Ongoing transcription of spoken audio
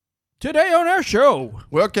Today on our show,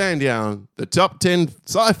 we're counting down the top 10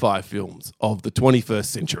 sci-fi films of the 21st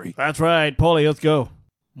century. That's right, Paulie, let's go.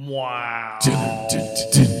 Wow. Not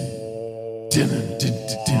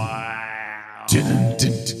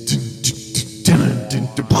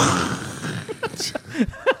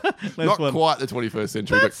quite the 21st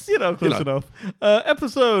century. That's, close enough.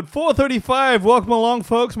 Episode 435. Welcome along,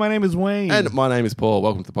 folks. My name is Wayne. And my name is Paul.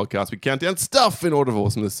 Welcome to the podcast. We count down stuff in order of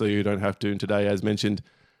awesomeness so you don't have to. And today, as mentioned,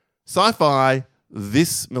 sci-fi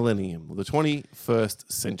this millennium, the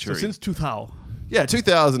 21st century. So since 2000. Yeah,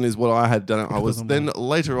 2000 is what I had done. I was then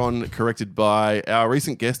later on corrected by our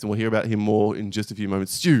recent guest, and we'll hear about him more in just a few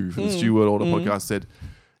moments. Stu from the Stu World Order podcast said,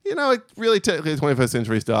 it really technically the 21st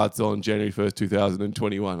century starts on January 1st,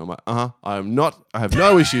 2021. I'm like, I have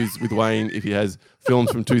no issues with Wayne if he has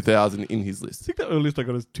films from 2000 in his list. I think the earliest I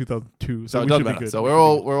got is 2002. So it doesn't matter. So we're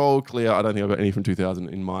all clear. I don't think I've got any from 2000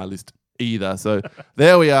 in my list either. So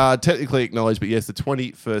there we are, technically acknowledged, but yes, the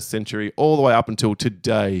 21st century all the way up until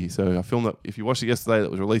today. So a film that if you watched it yesterday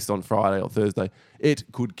that was released on Friday or Thursday, it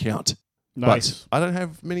could count. Nice. But I don't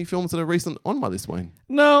have many films that are recent on my list, Wayne.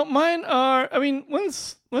 No, mine are. I mean,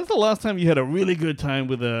 when's the last time you had a really good time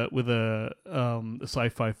with a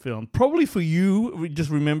sci-fi film? Probably for you,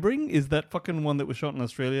 just remembering, is that fucking one that was shot in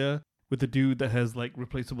Australia with the dude that has like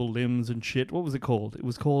replaceable limbs and shit. What was it called? It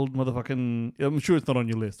was called motherfucking. I'm sure it's not on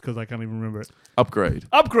your list because I can't even remember it. Upgrade.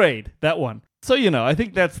 That one. So I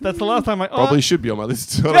think that's the last time I probably should be on my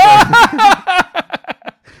list.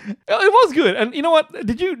 It was good. And you know what?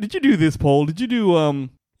 Did you do this, Paul? Did you do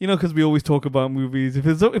because we always talk about movies. If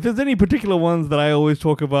there's any particular ones that I always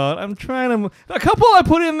talk about, I'm trying to a couple I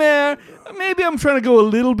put in there. Maybe I'm trying to go a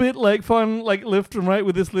little bit like fun, like left and right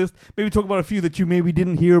with this list. Maybe talk about a few that you maybe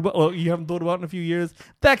didn't hear about or you haven't thought about in a few years.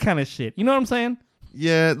 That kind of shit. You know what I'm saying?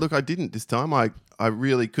 Yeah, look, I didn't this time. I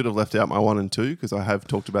really could have left out my 1 and 2 because I have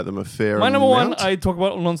talked about them a fair amount. My number one, I talk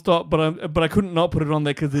about non-stop, but I couldn't not put it on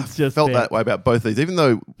there because it's just felt that way about both these. Even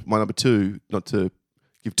though my number 2, not to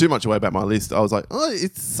give too much away about my list, I was like,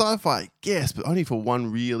 it's sci-fi, yes, but only for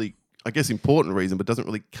one really, I guess, important reason, but doesn't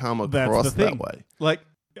really come across that way. Like,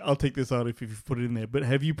 I'll take this out if you put it in there, but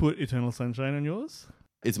have you put Eternal Sunshine on yours?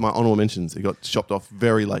 It's my honorable mentions. It got chopped off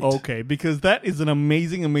very late. Okay, because that is an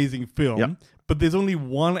amazing, amazing film. Yep. But there's only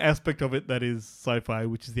one aspect of it that is sci-fi,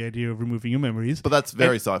 which is the idea of removing your memories. But that's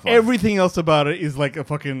very sci-fi. Everything else about it is like a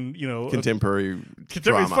fucking, contemporary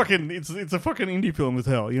drama. It's a fucking indie film as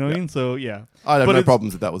hell. You know what I mean? So yeah, I have no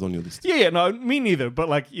problems that was on your list. Yeah, no, me neither.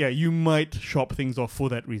 But you might shop things off for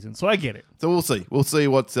that reason. So I get it. So we'll see. We'll see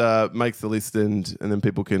what makes the list, and then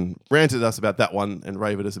people can rant at us about that one and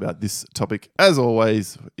rave at us about this topic as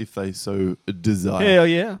always, if they so desire. Hell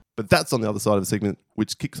yeah. But that's on the other side of the segment,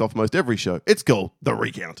 which kicks off most every show. It's called The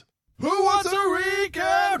Recount. Who wants a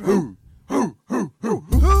recount? Who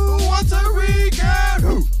wants a recount?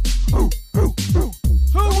 Who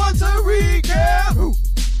wants a recount?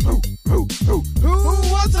 Who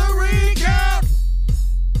wants a recount?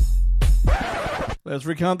 Let's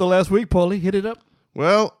recount the last week, Paulie. Hit it up.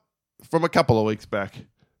 Well, from a couple of weeks back,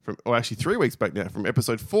 actually 3 weeks back now, from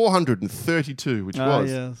episode 432, which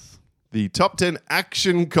was the top 10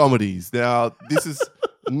 action comedies. Now, this is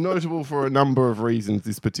notable for a number of reasons,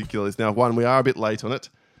 this particular list. Now, one, we are a bit late on it.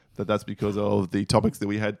 That's because of the topics that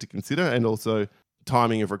we had to consider and also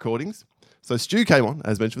timing of recordings. So Stu came on,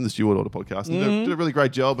 as mentioned, from the Stu World Order podcast, and did a really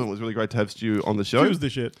great job, and it was really great to have Stu on the show. Stu's the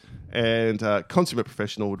shit. And consummate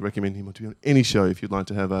professional, would recommend him to be on any show if you'd like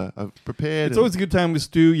to have a prepared. It's always a good time with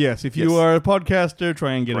Stu, yes. If you are a podcaster,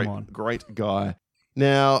 try and get him on. Great guy.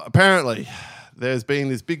 Now, apparently, there's been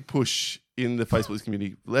this big push in the Facebook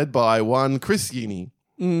community led by one Chris Yini,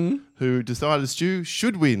 who decided Stu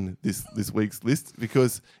should win this week's list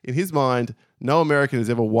because in his mind, no American has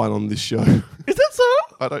ever won on this show. Is that so?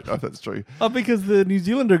 I don't know if that's true. Oh, because the New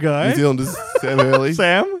Zealander guy. New Zealanders, Sam Hurley.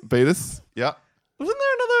 Sam? Beat us. Yeah. Wasn't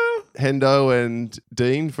there another? Hendo and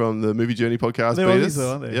Dean from the Movie Journey podcast beat us.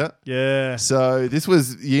 Aren't they? Yeah. Yeah. So this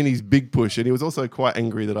was Yini's big push, and he was also quite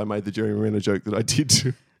angry that I made the Jerry Moreno joke that I did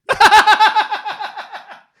too.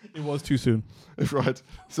 It was too soon. Right.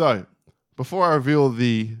 So, before I reveal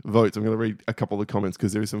the votes, I'm going to read a couple of the comments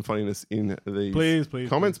because there is some funniness in the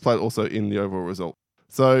comments, but also in the overall result.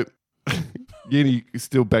 So, Yini is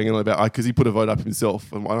still banging on about because he put a vote up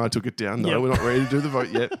himself, and I took it down. No, we're not ready to do the vote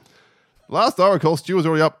yet. Last I recall, Stu was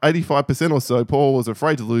already up 85% or so. Paul was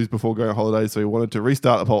afraid to lose before going on holiday, so he wanted to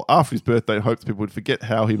restart the poll after his birthday and hoped people would forget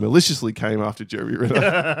how he maliciously came after Jeremy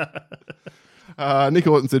Renner. Nick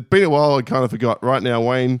Orton said, been a while, I kind of forgot. Right now,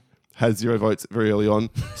 Wayne has 0 votes very early on,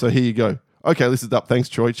 so here you go. Okay, list is up. Thanks,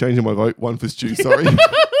 Troy. Changing my vote. 1 for Stu, sorry.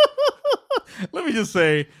 Let me just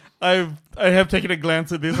say, I have taken a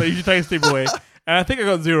glance at this. I usually try to step away. And I think I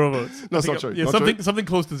got 0 votes. No, it's not true. Yeah, not something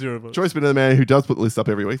close to 0 votes. Troy Spinner, the man who does put the list up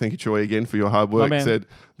every week. Thank you, Troy, again for your hard work. Said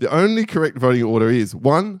the only correct voting order is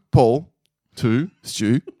 1, Paul, 2,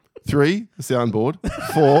 Stu, 3, the soundboard,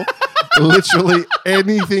 4, literally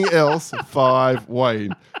anything else, 5,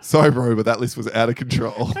 Wayne. Sorry, bro, but that list was out of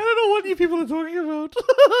control. I don't know what you people are talking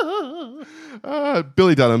about.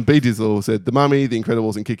 Billy Dunham, B. Dizzle said The Mummy, The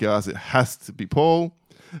Incredibles, and Kick-Ass. It has to be Paul.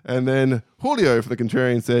 And then Julio from The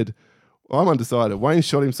Contrarian said, I'm undecided. Wayne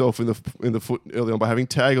shot himself in the foot early on by having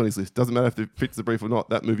Tag on his list. Doesn't matter if it fits the brief or not.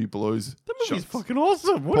 That movie blows. That movie's fucking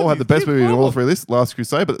awesome. Paul had the best movie in all 3 lists, Last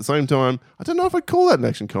Crusade, but at the same time, I don't know if I'd call that an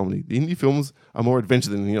action comedy. The indie films are more adventure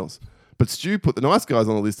than anything else. But Stu put The Nice Guys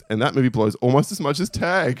on the list, and that movie blows almost as much as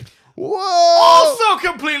Tag. Whoa! Also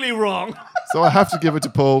completely wrong. So I have to give it to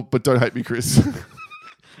Paul, but don't hate me, Chris.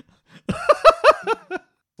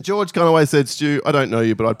 George Conaway said, Stu, I don't know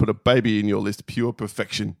you, but I'd put a baby in your list. Pure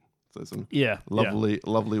perfection. So some lovely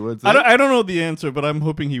words there. I don't know the answer, but I'm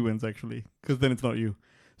hoping he wins, actually, because then it's not you.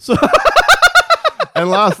 So, and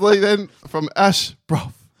lastly, then, from Ash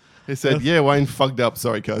Broth, he said, yeah, Wayne fucked up.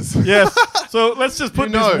 Sorry, cuz. Yes. So let's just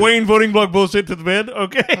put this Wayne voting block bullshit to the bed,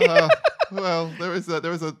 okay? Well, there is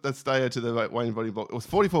a stayer to the Wayne voting block. It was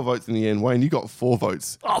 44 votes in the end. Wayne, you got 4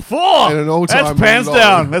 votes. Oh, 4! And an all-time That's pants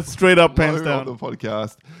down. That's straight up pants down. On the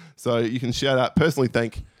podcast. So you can shout out, personally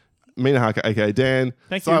thank Mina Harker, aka Dan.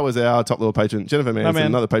 Thank Si you. was our top level patron. Jennifer Manson,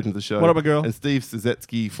 another patron of the show. What up, a girl? And Steve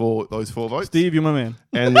Szezetsky for those 4 votes. Steve, you're my man.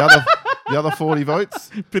 And the other 40 votes.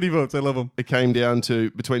 Pity votes. I love them. It came down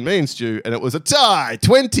to between me and Stu, and it was a tie.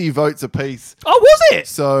 20 votes apiece. Oh, was it?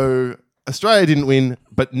 So Australia didn't win,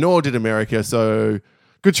 but nor did America. So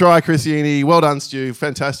good try, Christiani. Well done, Stu.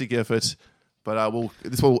 Fantastic effort. But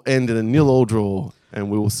this will end in a 0-0 draw, and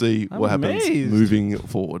we will see what happens moving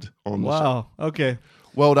forward on the show. Wow. Okay.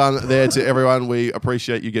 Well done there to everyone. We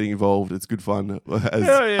appreciate you getting involved. It's good fun,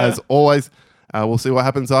 as always. We'll see what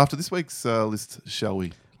happens after this week's list, shall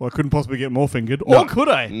we? Well, I couldn't possibly get more fingered. No. Or could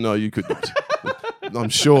I? No, you could not. I'm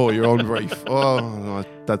sure you're on brief. Oh, no,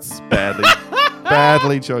 that's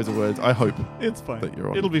badly chosen words. I hope it's fine. That you're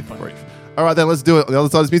on It'll be fine. Brief. All right, then let's do it. On the other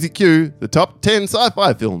side of this music cue, the top 10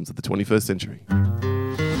 sci-fi films of the 21st century.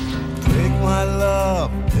 Take my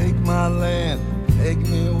love, take my land, take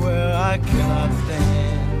me where I cannot stand.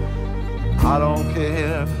 I don't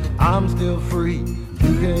care, I'm still free.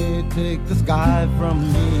 You can't take the sky from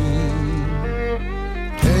me.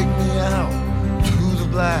 Take me out to the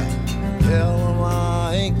black, tell them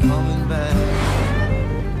I ain't coming back.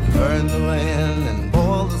 Burn the land and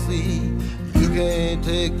boil the sea. You can't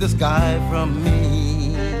take the sky from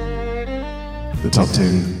me. The top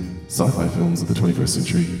 10 sci-fi films of the 21st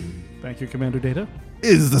century. Thank you, Commander Data.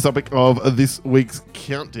 Is the topic of this week's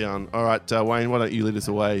countdown. All right, Wayne, why don't you lead us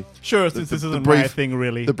away? Sure, since this isn't my thing,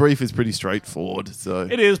 really. The brief is pretty straightforward. So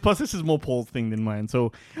it is, plus this is more Paul's thing than mine.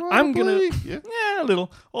 So I'm going to... Yeah, a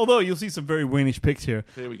little. Although you'll see some very Wayne-ish picks here.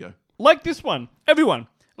 Here we go. Like this one. Everyone,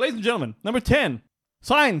 ladies and gentlemen, number 10,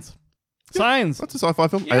 Signs. Signs. That's a sci-fi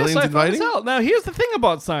film. Yeah, Aliens sci-fi invading. Now, here's the thing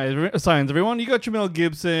about Signs, everyone. You got your Mel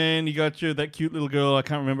Gibson. You got that cute little girl. I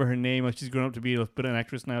can't remember her name. She's grown up to be an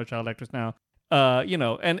actress now, child actress now.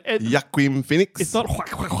 And Joaquin Phoenix. It's not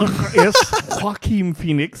yes, Joaquin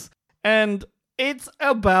Phoenix, and it's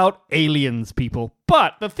about aliens, people.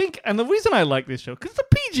 But the reason I like this show because it's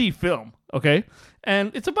a PG film, okay,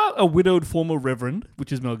 and it's about a widowed former reverend,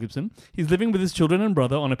 which is Mel Gibson. He's living with his children and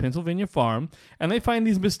brother on a Pennsylvania farm, and they find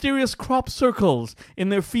these mysterious crop circles in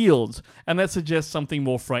their fields, and that suggests something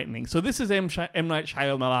more frightening. So this is M. Night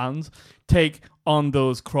Shyamalan's take on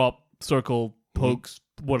those crop circle pokes.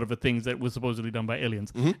 Whatever things that was supposedly done by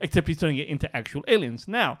aliens, except he's turning it into actual aliens.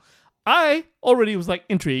 Now, I already was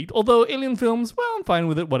intrigued, although alien films, well, I'm fine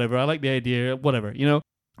with it, whatever. I like the idea, whatever,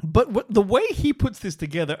 But the way he puts this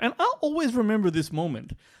together, and I'll always remember this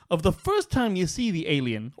moment of the first time you see the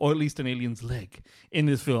alien, or at least an alien's leg, in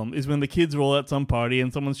this film, is when the kids are all at some party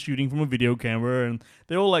and someone's shooting from a video camera and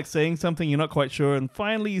they're all saying something, you're not quite sure, and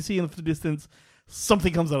finally you see in the distance,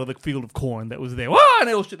 something comes out of the field of corn that was there. And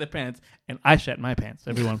they all shit their pants. And I shat my pants,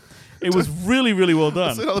 everyone. It was really, really well done.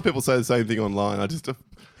 I've seen other people say the same thing online. I just...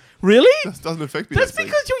 Really? That doesn't affect me. That's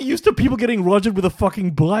because you're used to people getting rogered with a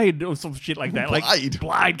fucking blade or some shit like that.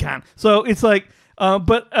 Blade can. So it's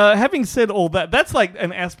but having said all that, that's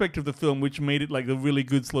an aspect of the film which made it a really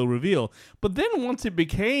good slow reveal. But then once it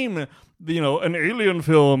became, an alien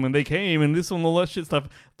film and they came and this and all that shit stuff,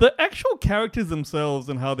 the actual characters themselves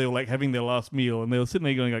and how they were having their last meal and they were sitting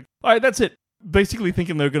there going all right, that's it. basically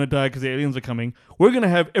thinking they're going to die because the aliens are coming. We're going to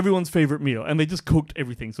have everyone's favorite meal. And they just cooked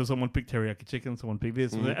everything. So someone picked teriyaki chicken, someone picked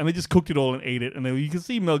this, and they just cooked it all and ate it. And then you can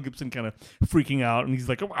see Mel Gibson kind of freaking out. And he's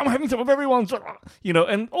like, I'm having some of everyone's,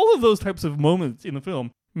 and all of those types of moments in the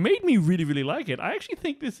film made me really, really like it. I actually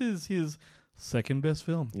think this is his second best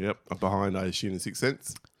film. Yep. Behind, I assume, The Sixth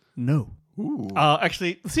Sense. No. Ooh.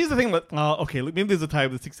 Actually, see the thing. Okay, maybe there's a tie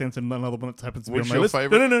with The Sixth Sense and another one that happens to be What's on my your list.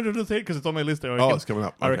 favorite? No, don't say it because it's on my list. Oh, it's coming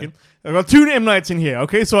up. I reckon. I've got 2 M. Nights in here,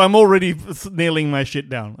 okay? So I'm already nailing my shit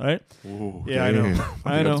down, all right? Ooh, yeah, I know.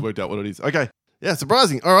 I know. I've worked out what it is. Okay. Yeah,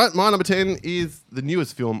 surprising. All right, my number 10 is the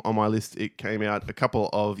newest film on my list. It came out a couple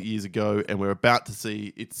of years ago, and we're about to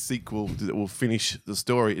see its sequel that will finish the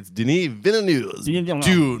story. It's Denis Villeneuve's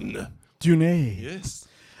Dune. Dune. Yes.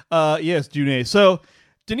 Yes, Dune. So,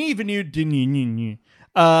 Denis Villeneuve.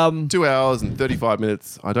 2 hours and 35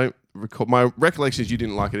 minutes. I don't recall. My recollection is you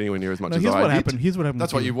didn't like it anywhere near as much as I did. Here's what happened.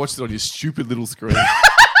 That's why you watched it on your stupid little screen.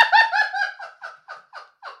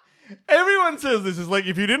 Everyone says this is like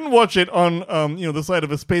if you didn't watch it on the side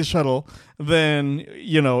of a space shuttle, then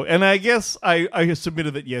and I guess I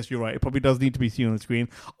submitted that yes, you're right. It probably does need to be seen on the screen.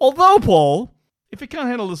 Although, Paul, if it can't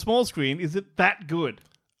handle the small screen, is it that good?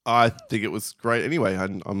 I think it was great anyway.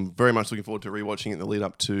 I'm very much looking forward to rewatching it in the lead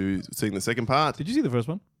up to seeing the second part. Did you see the first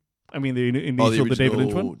one? I mean, the original David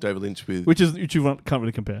Lynch one? David Lynch with... Which you can't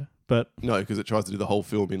really compare, but... No, because it tries to do the whole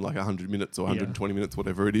film in like 100 minutes or 120 minutes,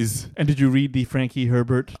 whatever it is. And did you read the Frankie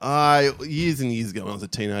Herbert? Years and years ago when I was a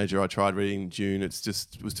teenager, I tried reading Dune. It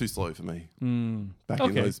was too slow for me. Back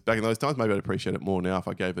in those times. Maybe I'd appreciate it more now if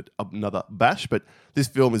I gave it another bash. But this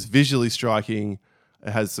film is visually striking.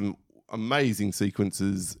 It has some amazing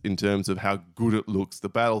sequences in terms of how good it looks. The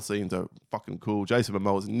battle scenes are fucking cool. Jason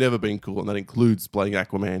Momoa has never been cool, and that includes playing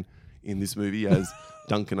Aquaman in this movie as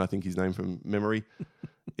Duncan, I think his name from memory,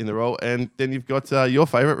 in the role. And then you've got your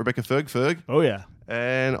favourite, Rebecca Ferg. Oh, yeah.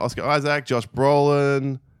 And Oscar Isaac, Josh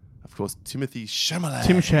Brolin, of course, Timothy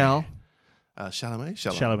Chalamet.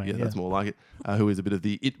 Chalamet. Yeah, that's more like it. Who is a bit of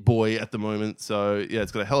the it boy at the moment. So, yeah,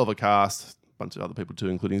 it's got a hell of a cast. Bunch of other people too,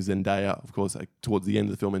 including Zendaya, of course, towards the end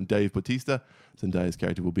of the film, and Dave Bautista. Zendaya's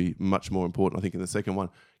character will be much more important, I think, in the second one.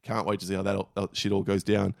 Can't wait to see how that shit all goes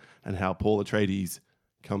down and how Paul Atreides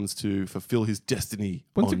comes to fulfill his destiny.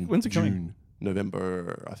 When's it June, coming?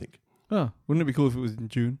 November, I think. Oh, wouldn't it be cool if it was in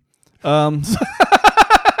June? November,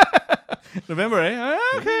 eh?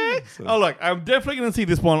 Okay. So. Look, I'm definitely going to see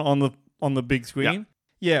this one on the big screen.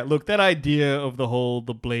 Yeah, look, that idea of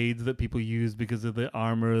the blades that people use because of the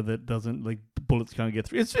armor that doesn't, like, bullets can't get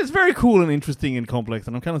through. It's very cool and interesting and complex,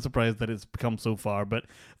 and I'm kind of surprised that it's come so far, but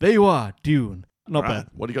there you are, Dune. Not bad.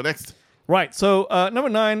 What do you got next? Right, so number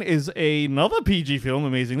 9 is another PG film,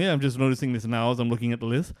 amazingly. I'm just noticing this now as I'm looking at the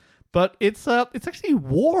list. But it's actually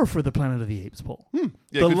War for the Planet of the Apes, Paul. Yeah,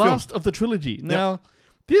 the last of the trilogy. Yep. Now,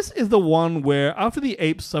 this is the one where after the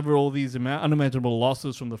apes suffer all these unimaginable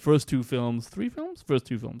losses from the first 2 films. 3 films? First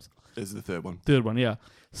 2 films. This is the third one. Third one, yeah.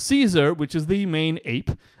 Caesar, which is the main ape,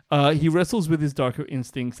 he wrestles with his darker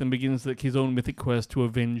instincts and begins his own mythic quest to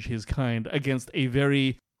avenge his kind against a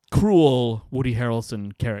very cruel Woody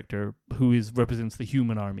Harrelson character who represents the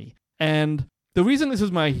human army. And the reason this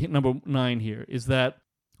is my number 9 here is that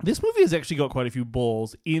this movie has actually got quite a few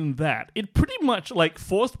balls in that it pretty much, like,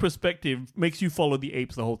 forced perspective makes you follow the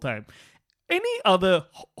apes the whole time. Any other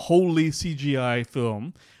wholly CGI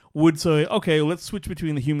film would say, okay, let's switch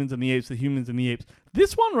between the humans and the apes,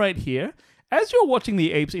 This one right here, as you're watching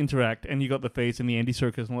the apes interact and you got the face and the Andy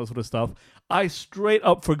Serkis and all that sort of stuff, I straight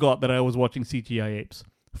up forgot that I was watching CGI apes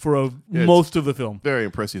for most of the film. Very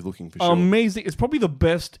impressive looking, for sure. Amazing. It's probably the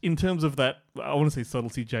best in terms of that. I want to say subtle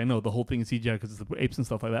CGI. No, the whole thing is CGI because it's the apes and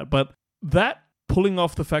stuff like that. But that pulling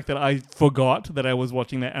off the fact that I forgot that I was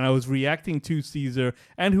watching that and I was reacting to Caesar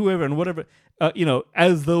and whoever and whatever,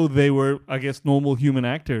 as though they were, I guess, normal human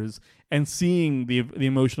actors and seeing the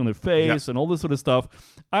emotion on their face and all this sort of stuff.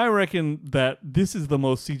 I reckon that this is the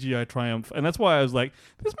most CGI triumph. And that's why I was like,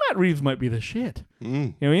 this Matt Reeves might be the shit. You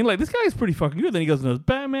know what I mean? Like, this guy is pretty fucking good. Then he goes and does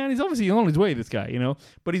Batman. He's obviously on his way, this guy,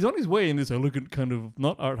 But he's on his way in this elegant kind of,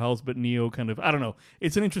 not art house, but neo kind of, I don't know.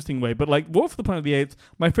 It's an interesting way. But, like, War for the Planet of the Apes,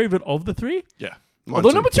 my favorite of the 3. Yeah. Although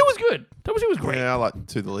number 2 was good. Number 2 was great. Yeah, I like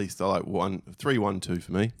 2 the least. I like 3, 1, 2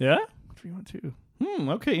 for me. Yeah? 3, 1, 2.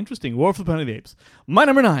 Okay, interesting. War for the Planet of the Apes. My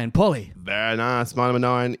number 9, Paulie. Very nice. My number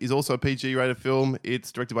 9 is also a PG-rated film.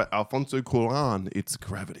 It's directed by Alfonso Cuarón. It's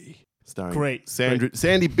Gravity. Starring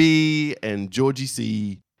Sandy B and Georgie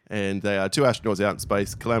C. And they are 2 astronauts out in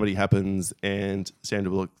space. Calamity happens, and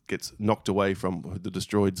Sandra Bullock gets knocked away from the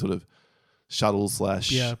destroyed sort of shuttle /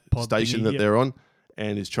 station that they're on,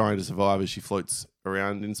 and is trying to survive as she floats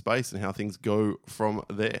around in space, and how things go from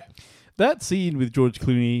there. That scene with George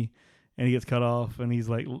Clooney and he gets cut off and he's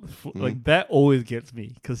like, like that always gets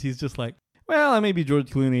me because he's just like, well, I may be George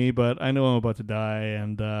Clooney, but I know I'm about to die,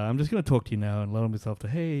 and I'm just going to talk to you now and allow myself to,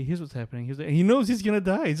 hey, here's what's happening. And he knows he's going to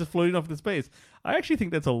die. He's just floating off into space. I actually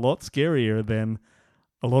think that's a lot scarier than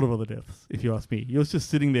a lot of other deaths, if you ask me. You're just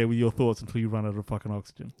sitting there with your thoughts until you run out of fucking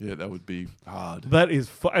oxygen. Yeah, that would be hard. That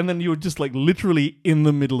is and then you're just like literally in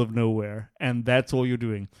the middle of nowhere, and that's all you're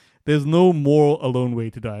doing. There's no more alone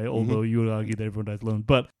way to die, although you would argue that everyone dies alone.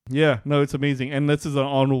 But yeah, no, it's amazing. And this is an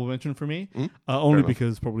honorable mention for me, only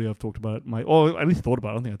because probably I've talked about it, or at least thought about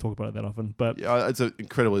it. I don't think I talk about it that often. But yeah, it's an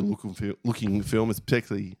incredibly looking film,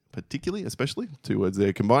 especially, two words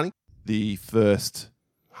there, combining. The first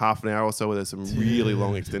half an hour or so where there's some really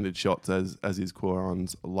long extended shots as is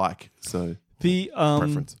Cuarón's like. So the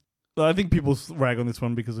preference. I think people rag on this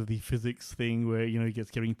one because of the physics thing where, you know, he gets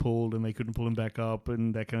getting pulled and they couldn't pull him back up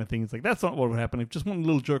and that kind of thing. It's like, that's not what would happen. If just one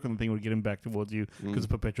little jerk on the thing would get him back towards you because of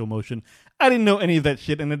perpetual motion. I didn't know any of that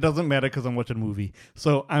shit, and it doesn't matter because I'm watching a movie.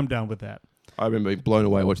 So I'm down with that. I remember being blown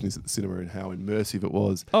away watching this at the cinema and how immersive it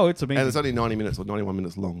was. Oh, it's amazing. And it's only 90 minutes or 91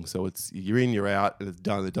 minutes long. So it's you're in, you're out, and it's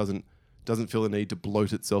done. It doesn't feel the need to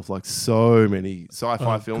bloat itself like so many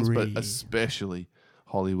sci-fi films, but especially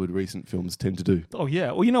Hollywood recent films tend to do. Oh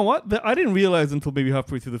yeah, well you know what? I didn't realize until maybe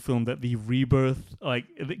halfway through the film that the rebirth, like,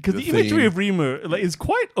 because the imagery of rebirth like, is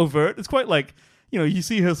quite overt. It's quite like, you know, you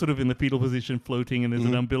see her sort of in the fetal position floating, and there's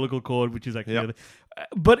an umbilical cord, which is actually,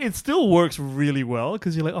 but it still works really well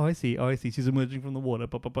because you're like, oh I see, she's emerging from the water.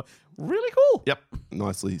 Really cool. Yep,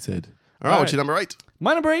 nicely said. All right, what's your number 8?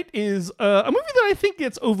 My number 8 is a movie that I think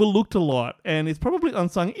gets overlooked a lot, and it's probably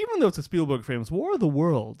unsung, even though it's a Spielberg film. It's War of the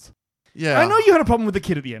Worlds. Yeah. I know you had a problem with the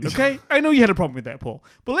kid at the end, okay? I know you had a problem with that, Paul.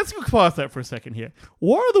 But let's go past that for a second here.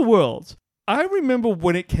 War of the Worlds. I remember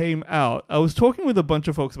when it came out, I was talking with a bunch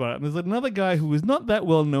of folks about it, and there's another guy who is not that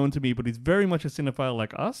well known to me, but he's very much a cinephile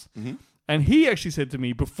like us. Mm-hmm. And he actually said to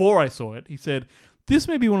me, before I saw it, he said, this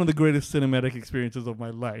may be one of the greatest cinematic experiences of my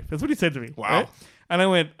life. That's what he said to me. Wow. Right? And I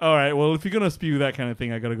went, all right, well, if you're going to spew that kind of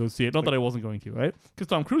thing, I got to go see it. Not that I wasn't going to, right? Because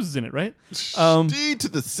Tom Cruise is in it, right? T to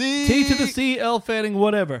the C. T to the C, Elle Fanning,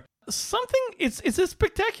 whatever. It's a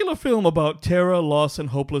spectacular film about terror, loss, and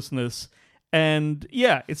hopelessness. And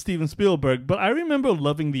yeah, it's Steven Spielberg, but I remember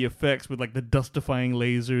loving the effects with like the dust-defying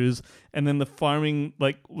lasers, and then the farming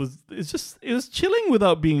it was chilling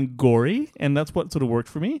without being gory, and that's what sort of worked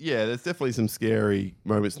for me. Yeah, there's definitely some scary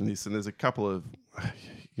moments in this, and there's a couple of,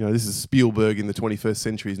 you know, this is Spielberg in the 21st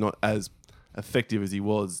century. He's not as effective as he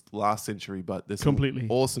was last century, but there's some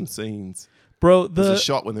awesome scenes. Bro, there's a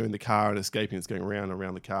shot when they're in the car and escaping, it's going around and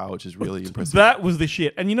around the car, which is really impressive. That was the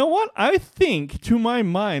shit. And you know what? I think, to my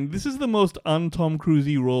mind, this is the most un-Tom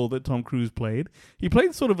Cruise-y role that Tom Cruise played. He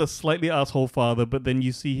played sort of a slightly asshole father, but then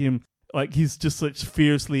you see him, like, he's just such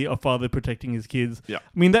fiercely a father protecting his kids. Yeah.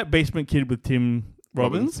 I mean, that basement kid with Tim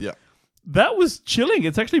Robbins. Yeah. That was chilling.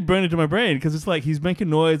 It's actually burned into my brain because it's like he's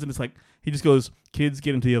making noise and it's like, he just goes, kids,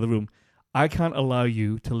 get into the other room. I can't allow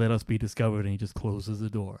you to let us be discovered. And he just closes the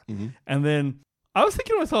door. Mm-hmm. And then I was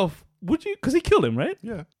thinking to myself, would you? Because he killed him, right?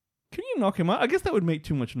 Yeah. Can you knock him out? I guess that would make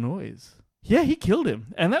too much noise. Yeah, he killed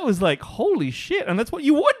him. And that was like, holy shit. And that's what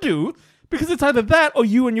you would do because it's either that or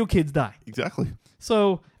you and your kids die. Exactly.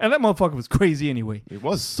 So, and that motherfucker was crazy anyway. It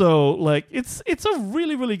was. So, like, it's a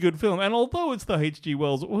really, really good film. And although it's the H.G.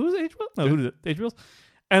 Wells, who's it? H. Wells? No, who is it? H.G. Wells?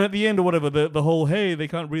 And at the end or whatever, the whole, hey, they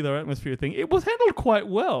can't breathe our atmosphere thing, it was handled quite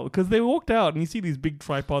well because they walked out and you see these big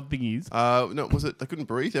tripod thingies. No, was it they couldn't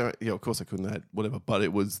breathe? Yeah, of course they couldn't have whatever, but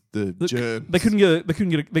it was the germs.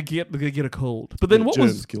 They get a cold. But then what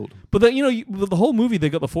was killed? But then, you know, the whole movie they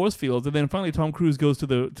got the force fields, and then finally Tom Cruise goes to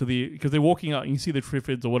the because they're walking out and you see the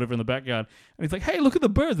triffids or whatever in the backyard, and he's like, hey, look at the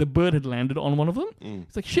bird. The bird had landed on one of them.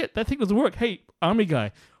 It's like, shit, that thing doesn't work. Hey, army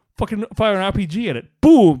guy, fucking fire an RPG at it.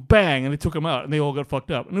 Boom, bang, and they took him out, and they all got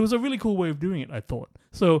fucked up. And it was a really cool way of doing it, I thought.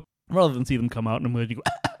 So rather than see them come out and emerge and go,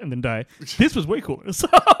 and then die, this was way cooler. So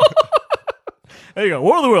there you go.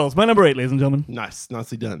 War of the Worlds, my number 8, ladies and gentlemen. Nice,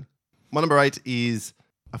 nicely done. My number 8 is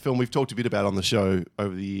a film we've talked a bit about on the show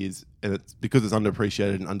over the years, and it's because it's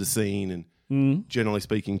underappreciated and underseen, and generally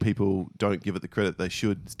speaking, people don't give it the credit they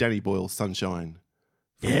should. It's Danny Boyle's Sunshine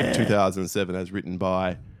from 2007, as written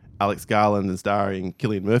by Alex Garland and starring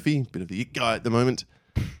Cillian Murphy, bit of the it guy at the moment.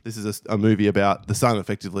 This is a movie about the sun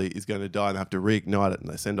effectively is going to die and they have to reignite it, and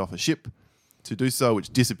they send off a ship to do so,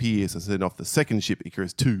 which disappears, and send off the second ship,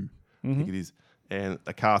 Icarus 2, I think it is, and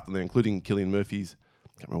a cast in there, including Cillian Murphy's,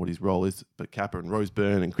 I can't remember what his role is, but Kappa and Rose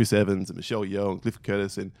Byrne and Chris Evans and Michelle Yeoh and Cliff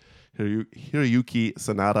Curtis and Hiroyuki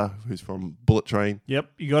Sanada, who's from Bullet Train.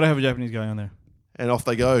 Yep, you got to have a Japanese guy on there. And off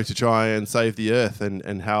they go to try and save the Earth,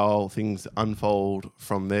 and how things unfold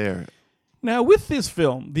from there. Now, with this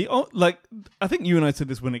film, I think you and I said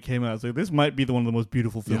this when it came out. So this might be one of the most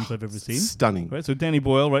beautiful films I've ever seen. Stunning. Right. So Danny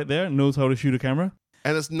Boyle, right there, knows how to shoot a camera.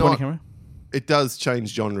 And it's not. It does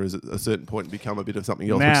change genres at a certain point and become a bit of something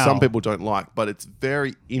else, which some people don't like. But it's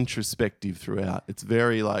very introspective throughout. It's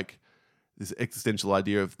very like this existential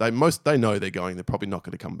idea of they know they're going. They're probably not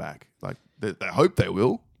going to come back. Like they hope they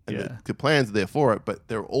will, and the plans are there for it. But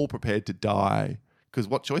they're all prepared to die. Because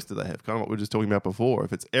what choice do they have? Kind of what we were just talking about before.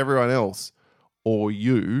 If it's everyone else or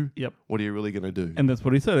you, what are you really going to do? And that's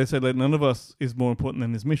what he said. They said that none of us is more important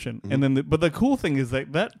than this mission. Mm-hmm. And then, but the cool thing is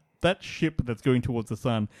that ship that's going towards the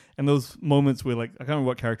sun, and those moments where I can't remember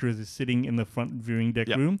what character is sitting in the front viewing deck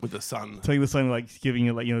room with the sun, taking the sun, giving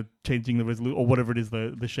it changing the resolution or whatever it is,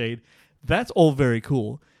 the shade. That's all very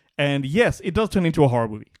cool. And yes, it does turn into a horror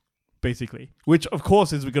movie, basically. Which of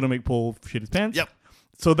course is going to make Paul shit his pants. Yep.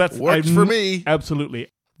 So that's works for me. Absolutely.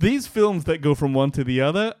 These films that go from one to the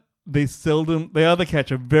other, they either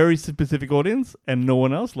catch a very specific audience and no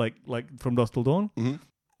one else, like From Dusk Till Dawn,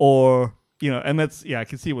 or and that's I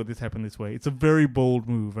can see what this happened this way. It's a very bold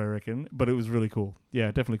move, I reckon, but it was really cool. Yeah,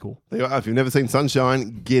 definitely cool. There you are. If you've never seen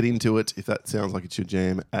Sunshine, get into it. If that sounds like it's your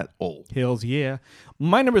jam at all. Hells yeah.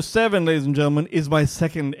 My number 7, ladies and gentlemen, is my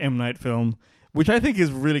second M. Night film, which I think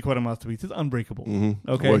is really quite a masterpiece. It's Unbreakable. Mm-hmm.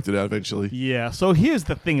 Okay, worked it out eventually. Yeah. So here's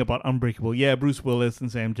the thing about Unbreakable. Yeah, Bruce Willis and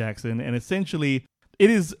Sam Jackson, and essentially it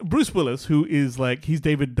is Bruce Willis who is he's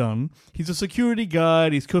David Dunn. He's a security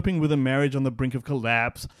guard. He's coping with a marriage on the brink of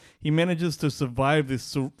collapse. He manages to survive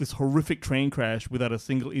this horrific train crash without a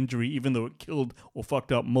single injury, even though it killed or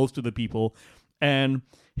fucked up most of the people. And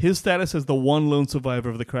his status as the one lone survivor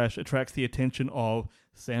of the crash attracts the attention of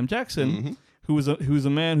Sam Jackson, who's a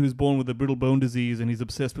man who's born with a brittle bone disease, and he's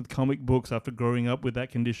obsessed with comic books after growing up with that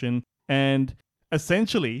condition. And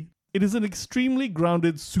essentially, it is an extremely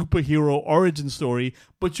grounded superhero origin story,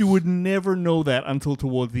 but you would never know that until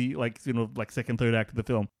towards the second, third act of the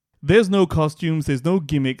film. There's no costumes, there's no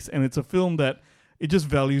gimmicks, and it's a film that it just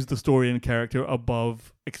values the story and character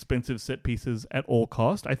above expensive set pieces at all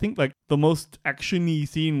cost. I think the most action-y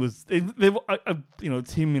scene was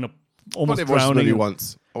it's him in a almost drowning. I watched this movie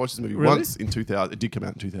once. I watched this movie once in 2000. It did come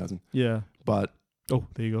out in 2000. Yeah. But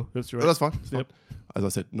there you go. That's right. That's fine. Yep. As I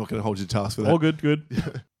said, not going to hold you to task for that. All good.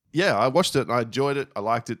 Yeah, I watched it and I enjoyed it. I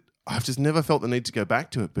liked it. I've just never felt the need to go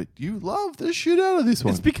back to it. But you love the shit out of this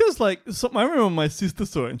one. It's because I remember my sister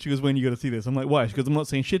saw it and she goes, "When you got to see this?" I'm like, "Why?" She goes, "I'm not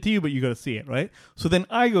saying shit to you, but you got to see it, right?" So then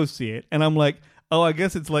I go see it and I'm like, "Oh, I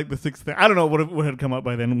guess it's like the sixth thing." I don't know what had come up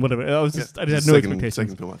by then. Whatever. I had no expectations.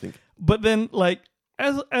 Second film, I think. But then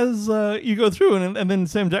as you go through and then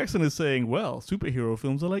Sam Jackson is saying, well, superhero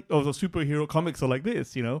films are superhero comics are like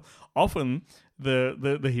this, often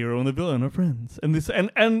the hero and the villain are friends, and this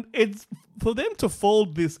and it's for them to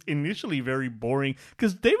fold this initially very boring,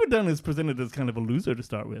 because David Dunn is presented as kind of a loser to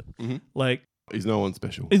start with. He's no one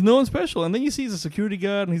special. And then you see he's a security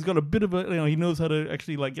guard and he's got a bit of he knows how to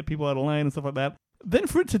actually get people out of line and stuff like that. Then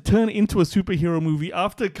for it to turn into a superhero movie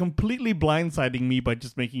after completely blindsiding me by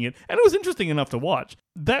just making it, and it was interesting enough to watch,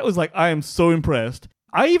 that was I am so impressed.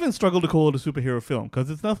 I even struggle to call it a superhero film because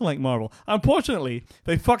it's nothing like Marvel. Unfortunately,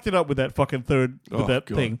 they fucked it up with that fucking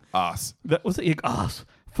thing. Ass. That was it. Ass.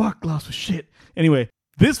 Fuck, Glass was shit. Anyway,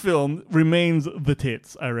 this film remains the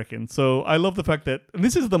tits, I reckon. So I love the fact that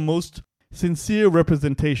this is the most sincere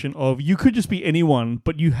representation of you could just be anyone,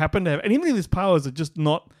 but you happen to have, and even if his powers are just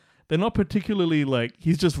not, they're not particularly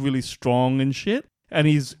he's just really strong and shit, and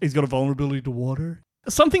he's got a vulnerability to water.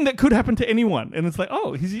 Something that could happen to anyone, and it's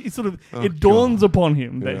he's sort of it dawns upon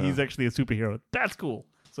him that he's actually a superhero. That's cool.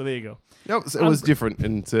 So there you go. Yep, it was different,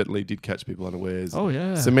 and certainly did catch people unawares. Oh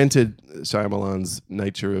yeah, cemented Shyamalan's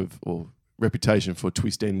nature or reputation for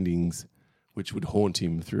twist endings, which would haunt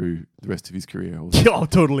him through the rest of his career. Oh,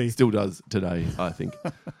 totally. Still does today, I think.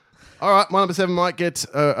 All right, my number 7 might get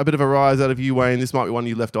a bit of a rise out of you, Wayne. This might be one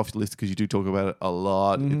you left off the list because you do talk about it a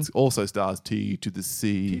lot. It also stars T to the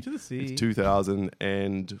C. T to the C. It's 2000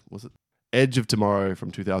 and, was it? Edge of Tomorrow from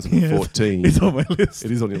 2014. It's on my list. It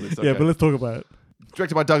is on your list, okay. Yeah, but let's talk about it.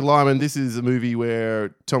 Directed by Doug Liman, this is a movie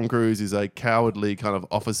where Tom Cruise is a cowardly kind of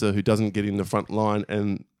officer who doesn't get in the front line,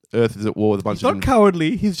 and Earth is at war with a bunch of... He's not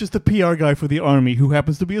cowardly, he's just a PR guy for the army who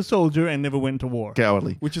happens to be a soldier and never went to war.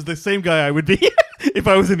 Cowardly. Which is the same guy I would be if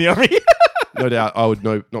I was in the army. No doubt, I would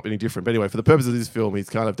not be any different. But anyway, for the purpose of this film, he's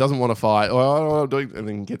kind of doesn't want to fight, and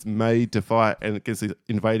then gets made to fight, and it gets these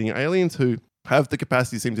invading aliens who have the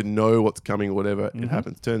capacity, seem to know what's coming or whatever. It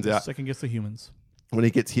happens. Turns out... Second guess the humans. When he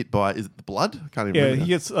gets hit by, is it the blood? I can't even remember. Yeah, he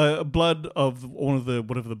gets blood of one of the,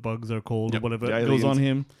 whatever the bugs are called, or whatever goes on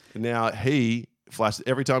him. And now he flashes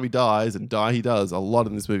every time he dies, and die he does a lot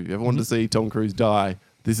in this movie. If you ever wanted to see Tom Cruise die,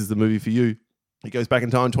 this is the movie for you. He goes back in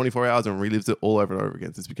time 24 hours and relives it all over and over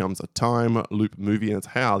again. This becomes a time loop movie, and it's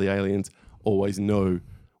how the aliens always know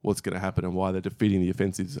what's going to happen and why they're defeating the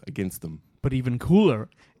offensives against them. But even cooler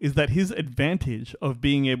is that his advantage of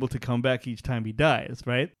being able to come back each time he dies,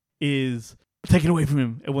 right, is taken away from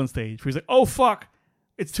him at one stage. Where he's like, oh, fuck.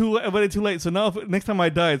 It's too late. I waited too late. So now, next time I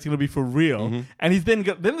die, it's gonna be for real. Mm-hmm. And he's then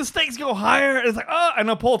the stakes go higher. And it's like, and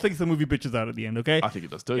now Paul thinks the movie bitches out at the end. Okay, I think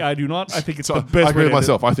it does too. Yeah, I do not. I think it's the best. I agree with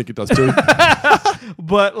myself. I think it does too.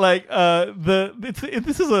 But like,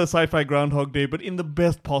 this is a sci-fi Groundhog Day, but in the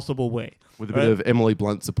best possible way. With a bit of Emily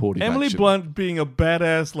Blunt supporting. Emily action. Blunt being a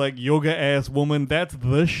badass like yoga ass woman. That's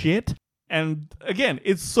the shit. And again,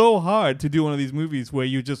 it's so hard to do one of these movies where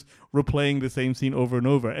you're just replaying the same scene over and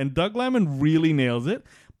over. And Doug Liman really nails it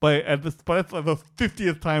by the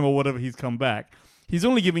 50th time or whatever he's come back. He's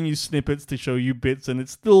only giving you snippets to show you bits, and it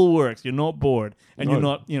still works. You're not bored, and you're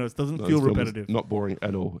not, it doesn't feel repetitive. Not boring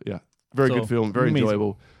at all. Yeah, very good film, very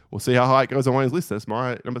enjoyable. We'll see how high it goes on Wayne's list. That's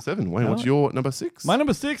my number 7. Wayne, what's your number 6? My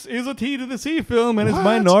number 6 is a T to the C film, and it's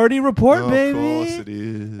Minority Report, baby. Of course it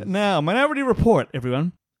is. Now, Minority Report,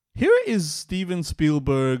 everyone. Here is Steven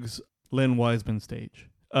Spielberg's Len Wiseman stage.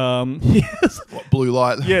 Yes. What, blue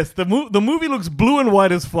light? Yes, the movie looks blue and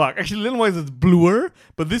white as fuck. Actually, Len Wiseman's bluer,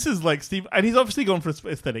 but this is like Steve, and he's obviously going for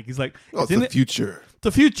aesthetic. He's like, it's the future. It's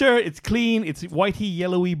the future. It's clean. It's whitey,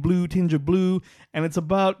 yellowy, blue tinge of blue, and it's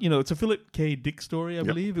about it's a Philip K. Dick story, I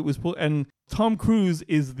believe it was. And Tom Cruise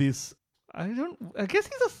is this. I guess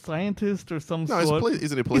he's a scientist or some sort.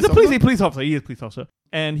 Isn't he a police officer? He's a police officer. He is a police officer,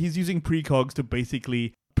 and he's using precogs to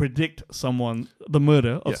basically predict the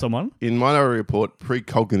murder of someone. In Minority Report,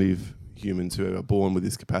 precognitive humans who are born with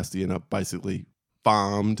this capacity and are basically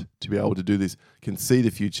farmed to be able to do this can see the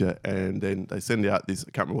future, and then they send out I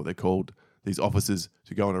can't remember what they're called, these officers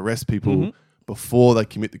to go and arrest people before they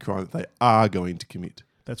commit the crime that they are going to commit.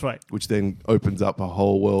 That's right. Which then opens up a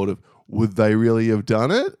whole world of, would they really have done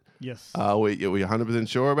it? Yes. Are we 100%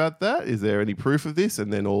 sure about that? Is there any proof of this?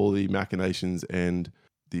 And then all the machinations and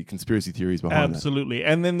the conspiracy theories behind Absolutely.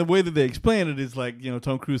 And then the way that they explain it is like,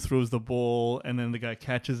 Tom Cruise throws the ball and then the guy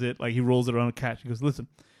catches it. Like he rolls it around a catch. He goes, listen,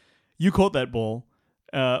 you caught that ball,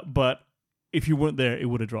 but if you weren't there, it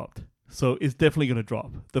would have dropped. So it's definitely going to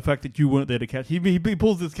drop. The fact that you weren't there to catch. He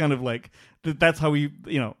pulls this kind of like, that's how he,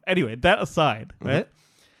 Anyway, that aside, right?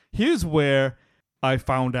 Here's where I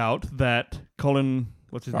found out that Colin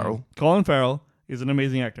Farrell is an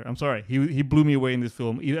amazing actor. I'm sorry. He blew me away in this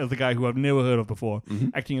film as the guy who I've never heard of before,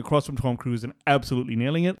 acting across from Tom Cruise and absolutely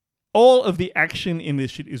nailing it. All of the action in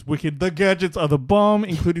this shit is wicked. The gadgets are the bomb,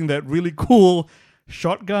 including that really cool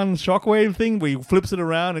shotgun shockwave thing where he flips it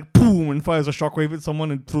around and boom and fires a shockwave at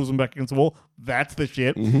someone and throws them back against the wall. That's the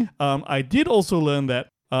shit. I did also learn that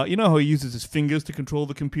you know how he uses his fingers to control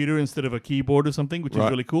the computer instead of a keyboard or something, which is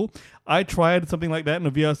really cool. I tried something like that in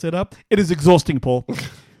a VR setup. It is exhausting, Paul.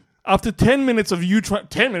 After 10 minutes of you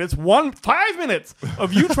 5 minutes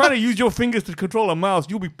of you trying to use your fingers to control a mouse,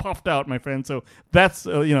 you'll be puffed out, my friend. So that's,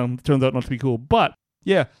 turns out not to be cool. But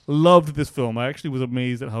yeah, loved this film. I actually was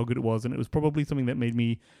amazed at how good it was. And it was probably something that made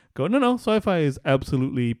me go, no, sci-fi is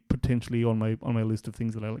absolutely potentially on my list of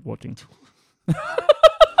things that I like watching.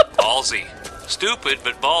 Ballsy. Stupid,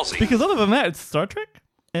 but ballsy. Because other than that, it's Star Trek.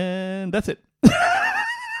 And that's it.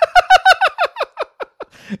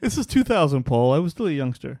 This is 2000, Paul. I was still a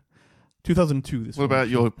youngster. 2002. What about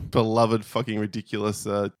your beloved fucking ridiculous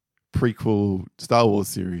prequel Star Wars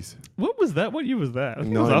series? What was that? What year was that?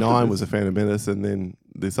 99 was a Phantom Menace, and then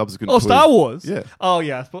the subsequent. Star Wars. Yeah. Oh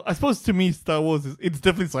yeah. I suppose to me Star Wars it's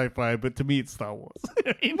definitely sci-fi, but to me it's Star Wars.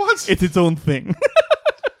 What? It's its own thing.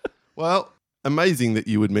 Well, amazing that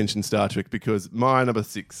you would mention Star Trek because my number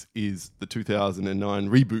 6 is the 2009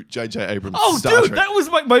 reboot J.J. Abrams. Star Trek. That was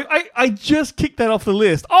I just kicked that off the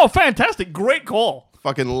list. Oh, fantastic! Great call.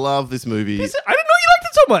 Fucking love this movie. I didn't know you liked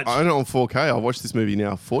it so much. I own it on 4K. I've watched this movie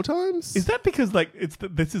now 4 times. Is that because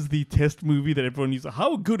this is the test movie that everyone uses?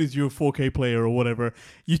 How good is your 4K player or whatever?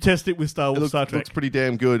 You test it with Star Trek. It looks pretty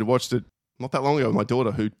damn good. Watched it not that long ago with my daughter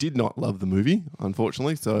who did not love the movie,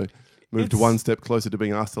 unfortunately. So moved one step closer to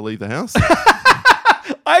being asked to leave the house.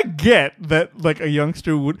 I get that like a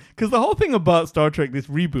youngster would, because the whole thing about Star Trek, this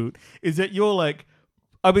reboot, is that you're like,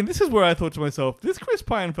 this is where I thought to myself, this Chris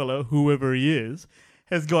Pine fellow, whoever he is,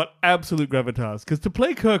 has got absolute gravitas. Because to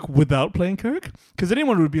play Kirk without playing Kirk, because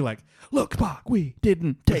anyone would be like, look, Spock, we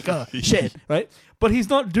didn't take a shit, right? But he's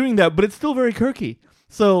not doing that, but it's still very Kirky.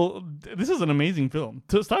 So this is an amazing film.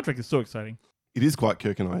 Star Trek is so exciting. It is quite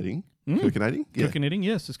Kirkinating. Kirkinating? Yeah. Kirkinating,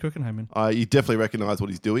 yes, it's Kirkenheimen. You definitely recognise what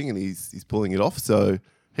he's doing and he's pulling it off. So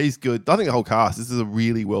He's good. I think the whole cast. This is a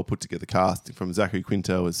really well put together cast, from Zachary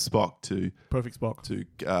Quinto as Spock to Perfect Spock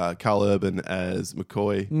to Carl Urban as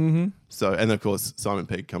McCoy. Mm-hmm. So, and of course Simon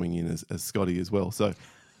Pegg coming in as Scotty as well. So,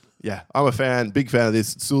 yeah, I'm a fan, big fan of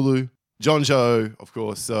this. Sulu, John Cho, of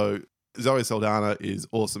course. So Zoe Saldana is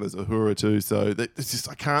awesome as Uhura too. So it's just,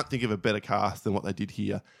 I can't think of a better cast than what they did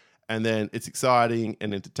here. And then it's exciting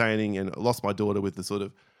and entertaining. And I lost my daughter with the sort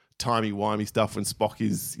of timey-wimey stuff when Spock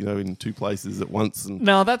is, in two places at once. And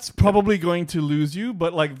now, that's probably going to lose you,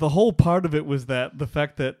 but like the whole part of it was that the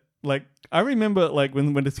fact that, like, I remember like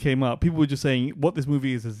when this came up, people were just saying what this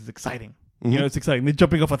movie is exciting. Mm-hmm. It's exciting. They're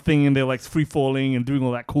jumping off a thing and they're like free falling and doing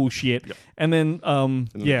all that cool shit. Yep. And then, the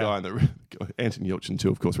guy in the Anton Yelchin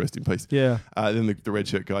too, of course, rest in peace. Yeah. Then the red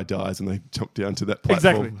shirt guy dies and they jump down to that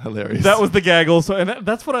platform. Exactly. Hilarious. That was the gag also, and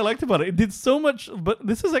that's what I liked about it. It did so much, but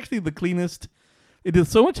this is actually the cleanest. It did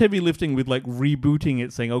so much heavy lifting with like rebooting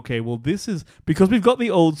it, saying, okay, well, this is because we've got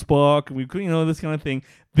the old Spock and we've this kind of thing.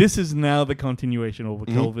 This is now the continuation of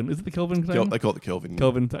Kelvin. Is it the Kelvin time? They call it the Kelvin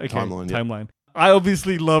timeline. Yeah. Timeline. I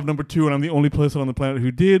obviously love number 2, and I'm the only person on the planet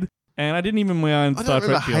who did. And I didn't even mind I Star don't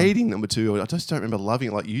Trek. remember hating number 2. I just don't remember loving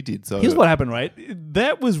it like you did. So here's what happened, right?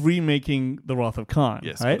 That was remaking The Wrath of Khan.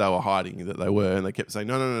 Yes, right? but they were hiding that they were, and they kept saying,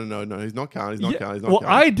 no, he's not Khan, he's not Khan, he's not Well, Khan.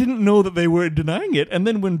 I didn't know that they were denying it, and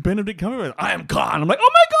then when Benedict Cumberbatch, I am Khan, I'm like, oh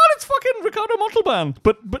my god, it's fucking Ricardo Montalban,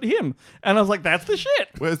 but him, and I was like, that's the shit.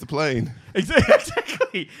 Where's the plane?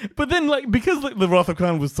 Exactly. But then, like, because like, The Wrath of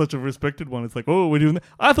Khan was such a respected one, it's like, oh, we're doing that.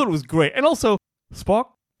 I thought it was great, and also Spock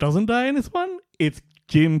doesn't die in this one. It's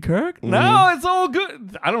Jim Kirk. Mm-hmm. No, it's all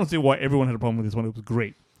good. I don't see why everyone had a problem with this one. It was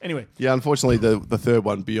great. Anyway. Yeah, unfortunately, the third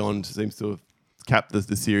one, Beyond, seems to have capped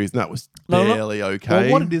the series, and that was barely okay.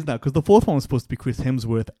 Well, what it is now, because the fourth one was supposed to be Chris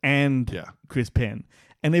Hemsworth and Chris Penn,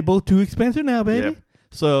 and they're both too expensive now, baby. Yep.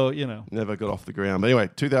 So, Never got off the ground. But anyway,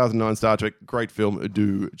 2009 Star Trek, great film.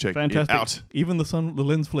 Do check it out. Even the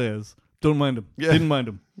lens flares. Don't mind them. Yeah. Didn't mind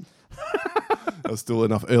them. That was still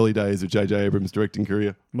enough early days of J.J. Abrams' directing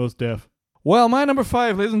career. Most deaf. Well, my number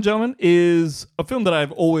 5, ladies and gentlemen, is a film that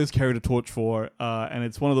I've always carried a torch for, and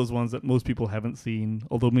it's one of those ones that most people haven't seen,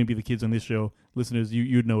 although maybe the kids on this show, listeners,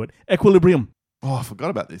 you'd know it. Equilibrium. Oh, I forgot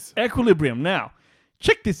about this. Equilibrium. Now,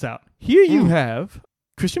 check this out. Here you have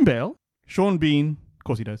Christian Bale, Sean Bean, of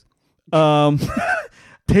course he does,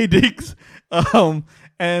 Taye Diggs,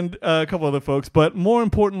 and a couple other folks. But more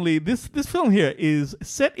importantly, this film here is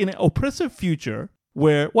set in an oppressive future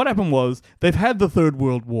where what happened was they've had the Third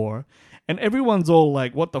World War, and everyone's all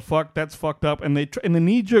like, what the fuck, that's fucked up. And in the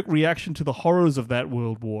knee-jerk reaction to the horrors of that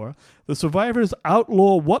world war, the survivors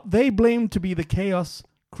outlaw what they blame to be the chaos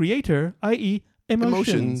creator, i.e.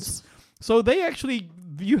 emotions. So they actually,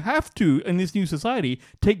 you have to, in this new society,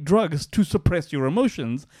 take drugs to suppress your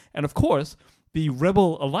emotions. And of course, the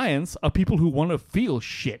Rebel Alliance are people who want to feel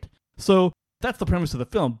shit. So that's the premise of the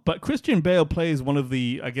film. But Christian Bale plays one of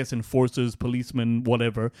the, I guess, enforcers, policemen,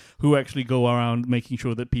 whatever, who actually go around making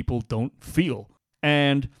sure that people don't feel.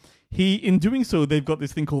 And in doing so, they've got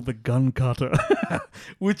this thing called the gun cutter,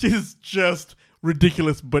 which is just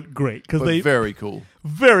ridiculous but great. Very cool.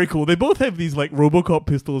 Very cool. They both have these like RoboCop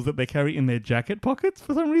pistols that they carry in their jacket pockets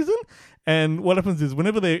for some reason. And what happens is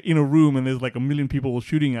whenever they're in a room and there's like a million people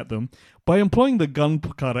shooting at them, by employing the gun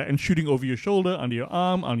cutter and shooting over your shoulder, under your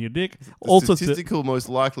arm, on your dick, statistical most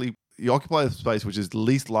likely. You occupy the space which is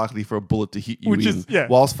least likely for a bullet to hit you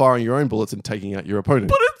whilst firing your own bullets and taking out your opponent.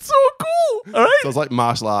 But it's so cool, all right? So it's like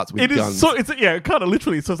martial arts with guns. Kind of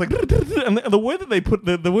literally. So it's like, and the way that they put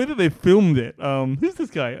the way that they filmed it. Who's this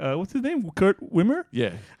guy? What's his name? Kurt Wimmer.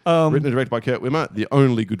 Yeah. Written and directed by Kurt Wimmer. The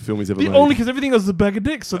only good film he's ever made. The only, because everything else is a bag of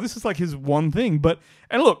dicks. So this is like his one thing.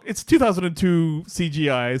 And look, it's 2002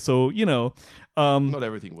 CGI, so not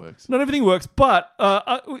everything works. Not everything works, but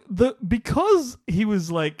because he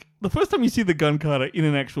was like, the first time you see the gun cutter in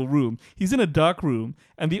an actual room, he's in a dark room,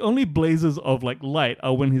 and the only blazes of like light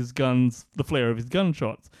are when the flare of his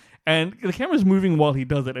gunshots. And the camera's moving while he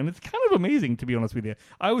does it, and it's kind of amazing, to be honest with you.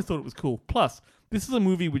 I always thought it was cool. Plus, this is a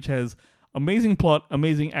movie which has amazing plot,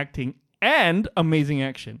 amazing acting, and amazing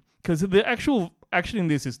action. Because the actual action in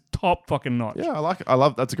this is top fucking notch. Yeah, I like it. I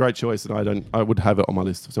love. That's a great choice, and I would have it on my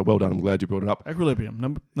list. So well done. I'm glad you brought it up. Equilibrium,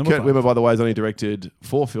 number Kurt 5. Wimmer, by the way, has only directed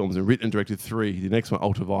 4 films and written and directed 3. The next one,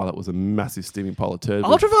 Ultraviolet, was a massive steaming pile of turd.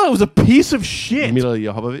 Ultraviolet was a piece of shit. Mila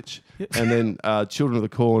Jovovich. And then Children of the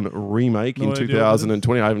Corn remake in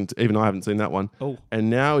 2020. I haven't seen that one. Oh.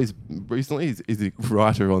 And now he's the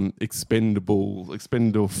writer on Expendable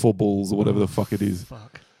Foibles or whatever the fuck it is.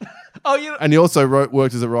 Fuck. And he also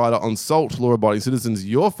worked as a writer on Salt, Law Abiding Citizens,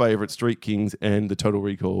 your favourite, Street Kings, and the Total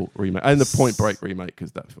Recall remake, and the Point Break remake,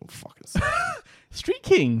 because that film fucking sucks. Street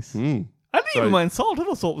Kings? I didn't even mind Salt. I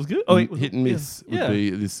thought Salt was good. Oh, wait, hit and miss would be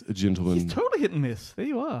this gentleman. He's totally hit and miss. There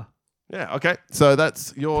you are. Yeah, okay. So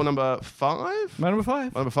that's your number 5. My number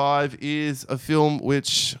 5. My number 5 is a film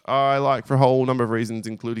which I like for a whole number of reasons,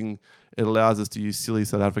 including it allows us to use silly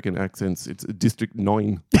South African accents. It's District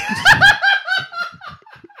 9.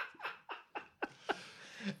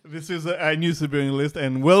 This is I knew to be on the list,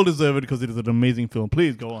 and well-deserved because it is an amazing film.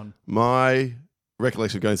 Please go on. My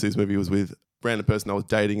recollection of going to see this movie was with a random person I was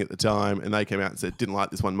dating at the time, and they came out and said, didn't like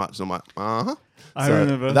this one much. And I'm like, uh-huh. I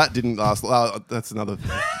remember. That didn't last. That's another...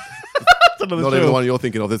 Not show. even the one you're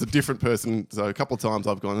thinking of. There's a different person. So a couple of times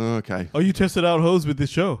I've gone, oh, okay. Oh, you tested out hoes with this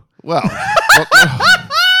show? Well,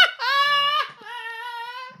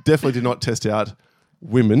 definitely did not test out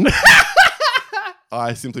women.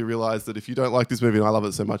 I simply realized that if you don't like this movie and I love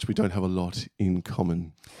it so much, we don't have a lot in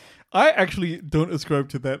common. I actually don't ascribe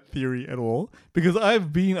to that theory at all because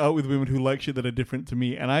I've been out with women who like shit that are different to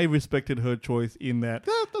me, and I respected her choice in that.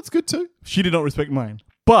 Yeah, that's good too. She did not respect mine.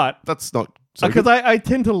 But that's not so because I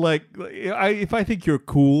tend to like if I think you're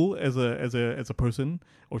cool as a person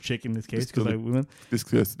or chick in this case because I women. This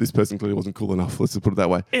person clearly wasn't cool enough. Let's just put it that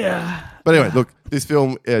way. Yeah. But anyway, look, this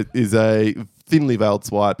film is a thinly veiled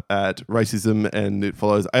swipe at racism, and it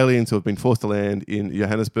follows aliens who have been forced to land in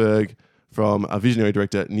Johannesburg from a visionary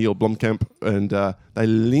director, Neil Blomkamp, and they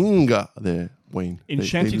linger there, Wayne. In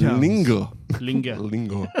shantytowns.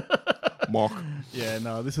 Linger. Mock. Yeah,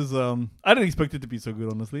 no, this is... I didn't expect it to be so good,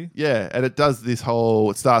 honestly. Yeah, and it does this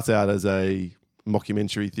whole... It starts out as a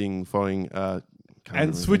mockumentary thing following...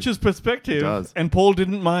 and switches perspective, and Paul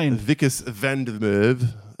didn't mind. Vickers van der Merwe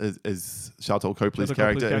as Charlton Copley's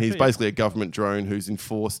character, and he's basically a government drone who's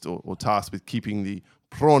enforced or tasked with keeping the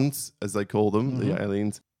prawns, as they call them, the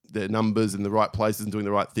aliens, their numbers in the right places and doing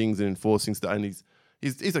the right things and enforcing stuff. And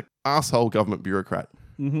he's an asshole government bureaucrat,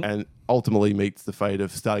 and ultimately meets the fate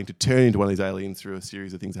of starting to turn into one of these aliens through a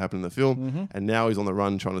series of things that happen in the film. And now he's on the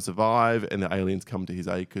run trying to survive, and the aliens come to his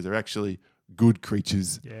aid because they're actually good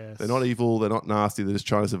creatures. Yes. They're not evil, they're not nasty, they're just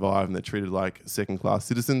trying to survive, and they're treated like second-class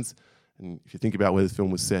citizens. And if you think about where this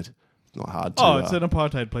film was set, it's not hard to... it's an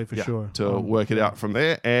apartheid play for sure. To work it out from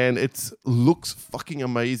there. And it looks fucking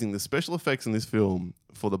amazing. The special effects in this film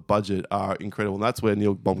for the budget are incredible. And that's where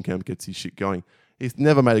Neil Blomkamp gets his shit going. He's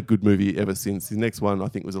never made a good movie ever since. His next one, I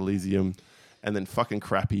think, was Elysium. And then fucking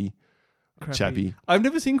Chappie. I've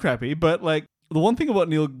never seen Crappy, but like the one thing about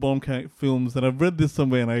Neil Blomkamp films, and I've read this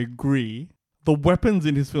somewhere and I agree, the weapons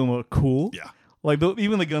in his film are cool. Yeah. Like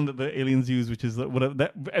even the gun that the aliens use, which is whatever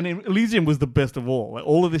that, and Elysium was the best of all. Like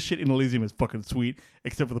all of this shit in Elysium is fucking sweet,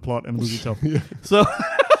 except for the plot and the movie itself. So,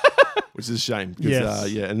 which is a shame. Yes.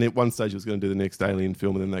 And at one stage he was going to do the next Alien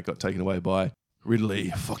film, and then that got taken away by Ridley.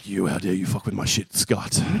 Fuck you! How dare you fuck with my shit,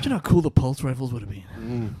 Scott? Imagine how cool the pulse rifles would have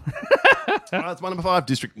been. That's my number 5,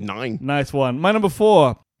 District 9. Nice one. My number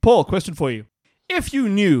 4, Paul. Question for you: if you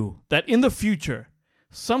knew that in the future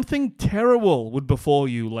something terrible would befall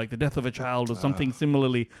you, like the death of a child or something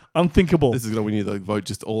similarly unthinkable. This is going to win you the vote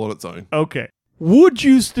just all on its own. Okay. Would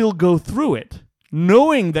you still go through it,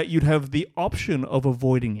 knowing that you'd have the option of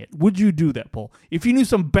avoiding it? Would you do that, Paul? If you knew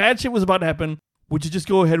some bad shit was about to happen, would you just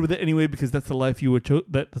go ahead with it anyway because that's the life you were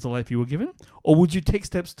that's the life you were given? Or would you take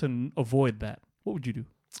steps to avoid that? What would you do?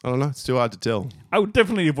 I don't know. It's too hard to tell. I would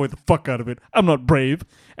definitely avoid the fuck out of it. I'm not brave.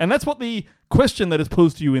 And that's what the question that is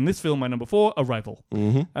posed to you in this film, my number 4, Arrival.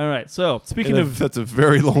 All right, so speaking of... That's a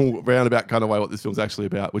very long, roundabout kind of way what this film's actually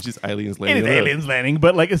about, which is aliens landing. It is aliens landing,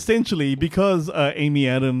 but like essentially because Amy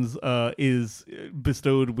Adams is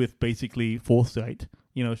bestowed with basically foresight,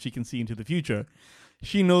 she can see into the future.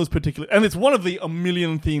 She knows particularly... And it's one of a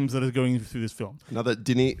million themes that is going through this film. Another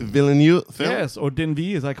Denis Villeneuve film? Yes, or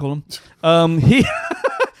Denvi, as I call him. He...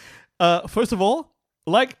 First of all,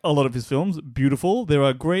 like a lot of his films, beautiful. There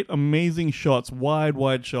are great, amazing shots,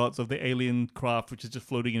 wide shots of the alien craft, which is just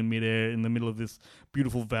floating in midair in the middle of this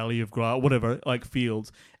beautiful valley of grass, whatever, like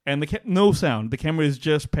fields. And no sound. The camera is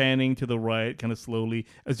just panning to the right, kind of slowly,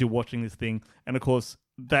 as you're watching this thing. And of course,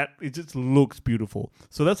 it just looks beautiful.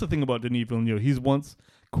 So that's the thing about Denis Villeneuve. He's once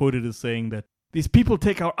quoted as saying that these people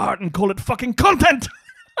take our art and call it fucking content.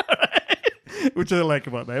 Which I like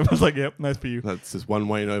about that. I was like, yep, nice for you. That's just one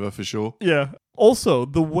Wayne over for sure. Yeah. Also,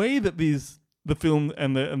 the way that the film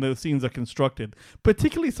and the scenes are constructed,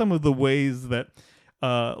 particularly some of the ways that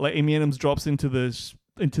like Amy Adams drops into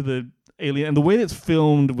the alien, and the way that's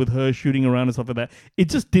filmed with her shooting around and stuff like that, it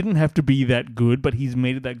just didn't have to be that good, but he's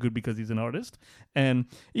made it that good because he's an artist. And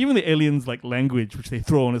even the aliens like language, which they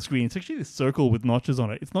throw on a screen, it's actually this circle with notches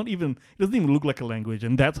on it. It doesn't even look like a language,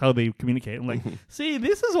 and that's how they communicate. I'm like, see,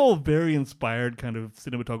 this is all very inspired kind of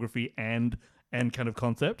cinematography and and kind of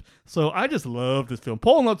concept. So I just love this film.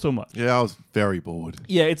 Paul, not so much. Yeah, I was very bored.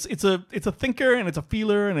 Yeah, it's a thinker and it's a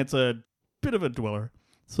feeler and it's a bit of a dweller.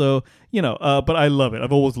 So, but I love it.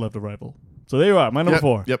 I've always loved Arrival. So there you are, my number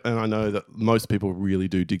 4. Yep, and I know that most people really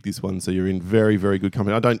do dig this one, so you're in very, very good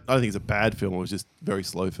company. I don't think it's a bad film. It was just very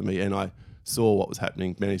slow for me, and I saw what was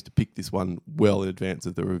happening, managed to pick this one well in advance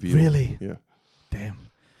of the review. Really? Yeah. Damn.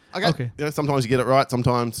 Okay. Sometimes you get it right,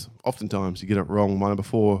 oftentimes you get it wrong. My number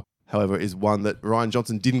 4, however, is one that Rian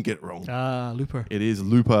Johnson didn't get wrong. Looper. It is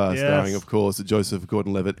Looper, starring, of course, Joseph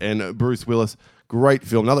Gordon-Levitt and Bruce Willis. Great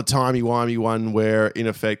film. Another timey-wimey one where, in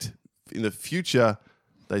effect, in the future,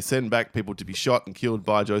 they send back people to be shot and killed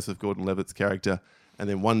by Joseph Gordon-Levitt's character, and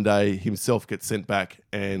then one day himself gets sent back,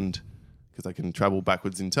 and because they can travel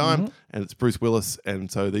backwards in time, and it's Bruce Willis, and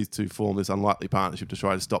so these two form this unlikely partnership to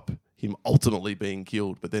try to stop him ultimately being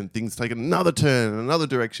killed. But then things take another turn in another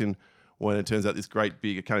direction when it turns out this great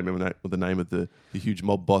big, I can't remember what the name of the huge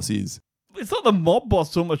mob boss is. It's not the mob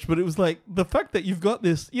boss so much, but it was like the fact that you've got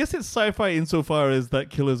this. Yes, it's sci-fi insofar as that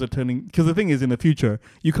killers are turning. Because the thing is, in the future,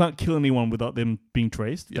 you can't kill anyone without them being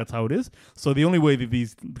traced. Yep. That's how it is. So the only way that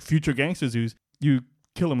these future gangsters use, you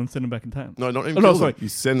kill them and send them back in time. No, not even kill them. You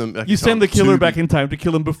send them back in time. You send the killer back in time to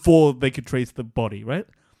kill them before they could trace the body, right?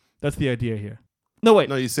 That's the idea here. No, wait.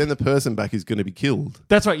 No, you send the person back who's going to be killed.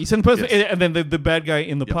 That's right. You send the person, and then the bad guy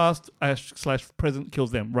in the past / present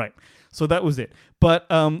kills them. Right. So that was it. But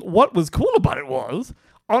what was cool about it was,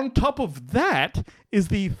 on top of that, is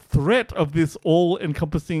the threat of this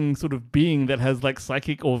all-encompassing sort of being that has like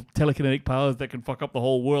psychic or telekinetic powers that can fuck up the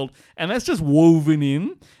whole world, and that's just woven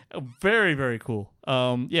in. Very, very cool.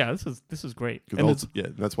 This is great. And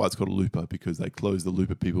that's why it's called a looper, because they close the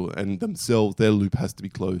loop of people, and themselves, their loop has to be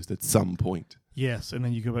closed at some point. Yes, and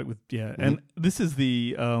then you go back with and this is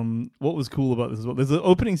the what was cool about this as well. There's an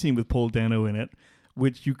opening scene with Paul Dano in it,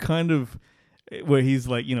 which you kind of where he's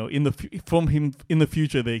like, in the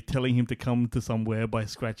future they're telling him to come to somewhere by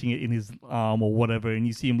scratching it in his arm or whatever, and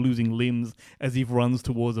you see him losing limbs as he runs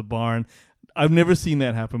towards a barn. I've never seen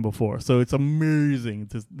that happen before, so it's amazing.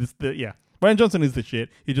 Rian Johnson is the shit.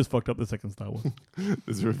 He just fucked up the second Star Wars.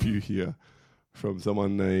 There's a review here from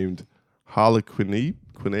someone named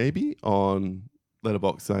Harlequinabe on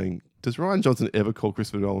Letterboxd saying, "Does Rian Johnson ever call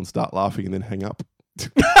Christopher Nolan, start laughing and then hang up?"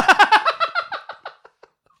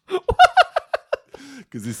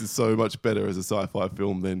 Because this is so much better as a sci-fi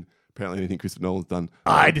film than apparently anything Christopher Nolan's done.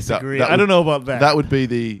 I disagree. I don't know about that. That would be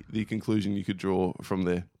the conclusion you could draw from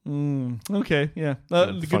there. Okay, yeah.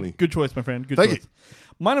 Funny. Good choice, my friend. Good Thank choice. you.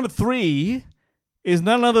 My number 3 is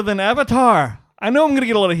none other than Avatar. I know I'm going to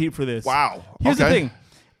get a lot of heat for this. Wow. Here's the thing.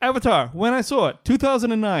 Avatar, when I saw it,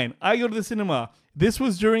 2009, I go to the cinema. This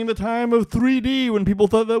was during the time of 3D when people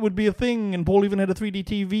thought that would be a thing, and Paul even had a 3D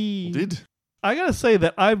TV. Did? I gotta say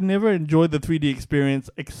that I've never enjoyed the 3D experience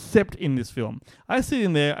except in this film. I sit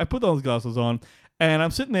in there, I put those glasses on, and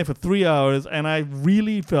I'm sitting there for 3 hours, and I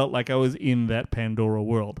really felt like I was in that Pandora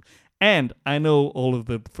world. And I know all of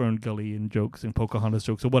the Fern Gully and jokes and Pocahontas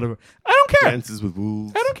jokes or whatever. I don't care. Dances with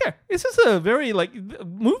wolves. I don't care. It's just a very,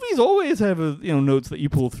 movies always have notes that you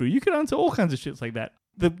pull through. You can answer all kinds of shits like that.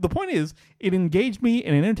 The point is, it engaged me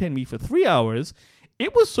and entertained me for 3 hours.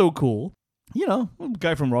 It was so cool. A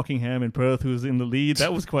guy from Rockingham in Perth who was in the lead,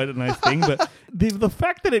 that was quite a nice thing. But the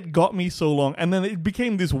fact that it got me so long, and then it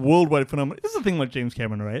became this worldwide phenomenon. This is the thing about James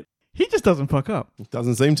Cameron, right? He just doesn't fuck up.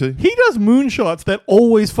 Doesn't seem to. He does moonshots that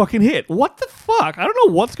always fucking hit. What the fuck? I don't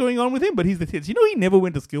know what's going on with him, but he's the tits. He never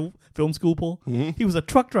went to film school, Paul? Mm-hmm. He was a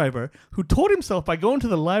truck driver who taught himself by going to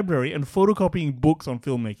the library and photocopying books on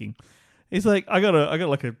filmmaking. It's like, I got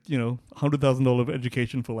like a $100,000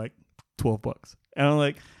 education for like $12. And I'm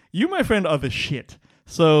like, you, my friend, are the shit.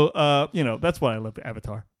 So, that's why I love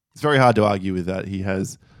Avatar. It's very hard to argue with that. He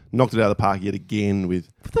has knocked it out of the park yet again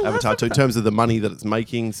with Avatar 2 in terms of the money that it's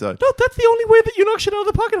making. So no, that's the only way that you knock shit out of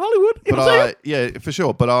the park in Hollywood. You know what I'm saying? Yeah, for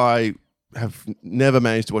sure. But I have never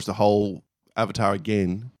managed to watch the whole Avatar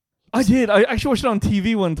again. I did. I actually watched it on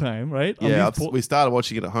TV one time, right? Yeah, we started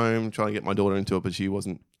watching it at home, trying to get my daughter into it, but she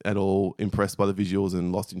wasn't at all impressed by the visuals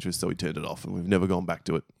and lost interest, so we turned it off, and we've never gone back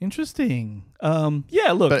to it. Interesting.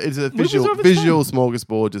 Yeah, look. But it's a visual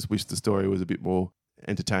smorgasbord, just wish the story was a bit more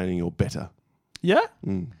entertaining or better. Yeah?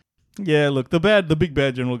 Yeah, look, the big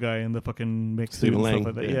bad general guy in the fucking mix suit and stuff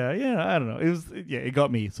like that. Yeah, I don't know. It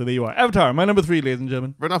got me. So there you are. Avatar, my number 3, ladies and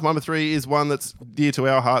gentlemen. Right enough, number 3 is one that's dear to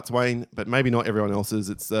our hearts, Wayne, but maybe not everyone else's.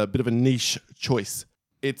 It's a bit of a niche choice.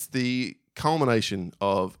 It's the culmination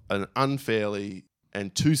of an unfairly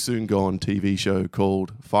and too soon gone TV show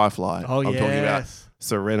called Firefly. Oh, I'm talking about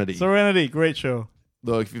Serenity. Serenity, great show.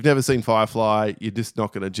 Look, if you've never seen Firefly, you're just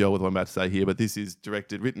not going to gel with what I'm about to say here. But this is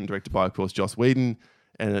written and directed by, of course, Joss Whedon.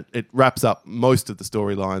 And it wraps up most of the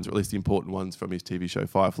storylines, or at least the important ones from his TV show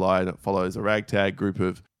Firefly. And it follows a ragtag group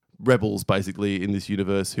of rebels, basically, in this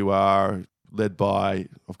universe who are led by,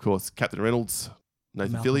 of course, Captain Reynolds,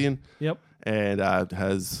 Nathan Fillion. Yep. And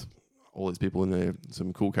has all these people in there,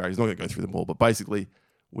 some cool characters. I'm not going to go through them all, but basically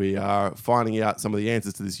we are finding out some of the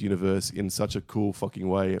answers to this universe in such a cool fucking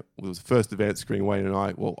way. It was the first event screening Wayne and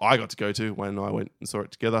I, I got to go to. Wayne and I went and saw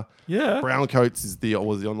it together. Yeah. Browncoats was the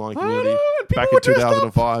online community back in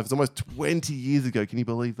 2005. It's almost 20 years ago. Can you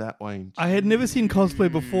believe that, Wayne? I had never seen cosplay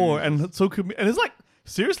before, and and it's like,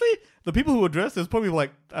 seriously? The people who were dressed, there's probably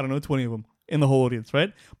like, I don't know, 20 of them in the whole audience,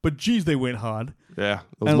 right? But geez, they went hard. Yeah,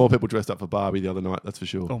 there was more people dressed up for Barbie the other night, that's for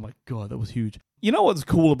sure. Oh my God, that was huge. You know what's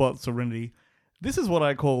cool about Serenity? This is what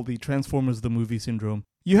I call the Transformers the movie syndrome.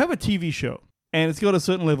 You have a TV show, and it's got a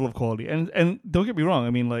certain level of quality. And don't get me wrong, I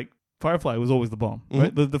mean, like, Firefly was always the bomb,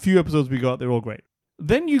 right? The few episodes we got, they're all great.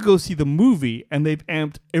 Then you go see the movie, and they've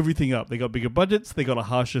amped everything up. They got bigger budgets, they got a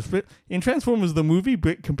harsher split. In Transformers the movie,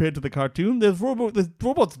 compared to the cartoon, there's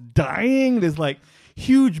robots dying, there's like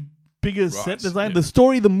huge, bigger set design. Yeah. The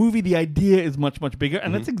story, the movie, the idea is much, much bigger,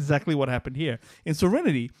 and that's exactly what happened here. In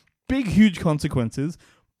Serenity, big, huge consequences,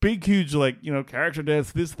 big, huge, like, you know, character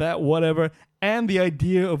deaths, this, that, whatever, and the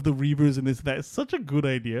idea of the Reavers and this, that is such a good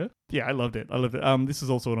idea. Yeah, I loved it. This is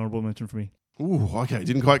also an honorable mention for me. Ooh, okay.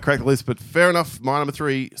 Didn't quite crack the list, but fair enough. My number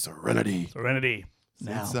 3, Serenity.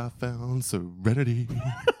 Since I found Serenity.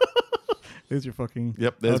 There's your fucking...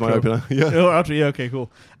 Yep, there's outro. my opener. Yeah. Oh, outro. Yeah, okay,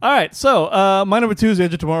 cool. All right, so my number 2 is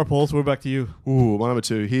Edge of Tomorrow, Paul, so we're back to you. Ooh, my number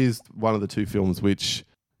 2. Here's one of the 2 films which...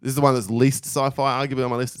 This is the one that's least sci-fi, arguably, on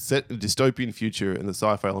my list. It's set in a dystopian future, and the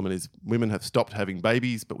sci-fi element is women have stopped having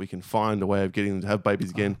babies, but we can find a way of getting them to have babies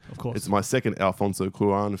again. Of course. It's my second Alfonso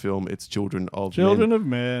Cuarón film. It's Children of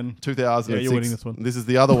Men. 2006. Yeah, you're winning this one. This is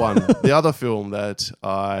the other one. The other film that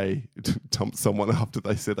I dumped someone after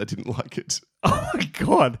they said they didn't like it. Oh my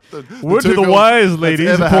God. Word to the wise,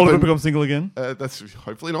 ladies. Paul ever become single again? That's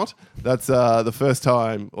hopefully not. That's the first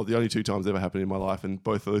time, or the only 2 times ever happened in my life, and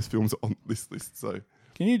both of those films are on this list, so...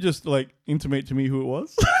 Can you just, like, intimate to me who it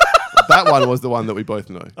was? That one was the one that we both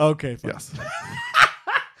know. Okay, fine. Yes.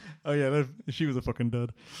 Oh, yeah, she was a fucking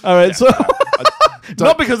dud. All right, so...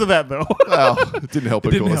 Not because of that, though. Well, it didn't help,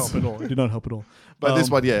 of course. It didn't help at all. It did not help at all. But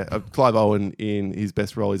this one, yeah, Clive Owen in his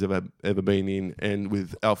best role he's ever been in, and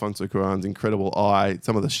with Alfonso Cuarón's incredible eye,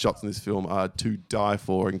 some of the shots in this film are to die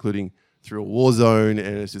for, including through a war zone,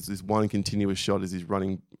 and it's just this one continuous shot as he's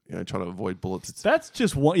running, you know, trying to avoid bullets. That's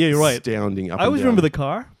just one. Yeah, you're right. Astounding. I always remember the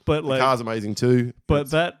car, but the car's amazing too.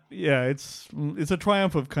 But it's a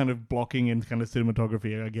triumph of kind of blocking and kind of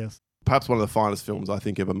cinematography, I guess. Perhaps one of the finest films I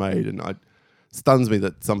think ever made, and stuns me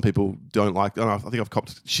that some people don't like. I think I've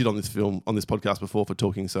copped shit on this film on this podcast before for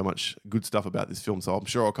talking so much good stuff about this film, so I'm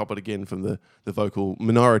sure I'll cop it again from the vocal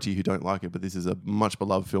minority who don't like it. But this is a much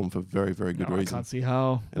beloved film for very, very good reason. I can't see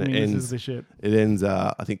how. And this is the shit. It ends,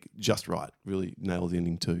 I think, just right. Really nails the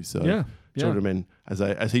ending too. So yeah. Children of Men,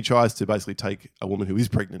 as he tries to basically take a woman who is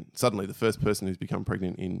pregnant, suddenly the first person who's become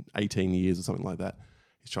pregnant in 18 years or something like that,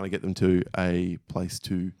 he's trying to get them to a place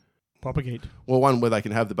to propagate. Well, one, where they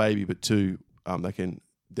can have the baby, but 2, they can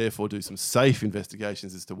therefore do some safe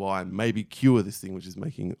investigations as to why and maybe cure this thing, which is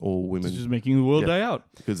making all women... It's just making the world die out.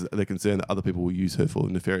 Because they're concerned that other people will use her for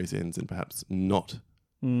nefarious ends and perhaps not.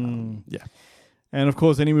 Yeah. And of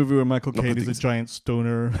course, any movie where Michael Caine is a giant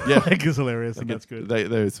stoner is hilarious, and that's good.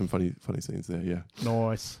 There's some funny scenes there, yeah.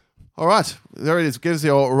 Nice. All right, there it is. Give us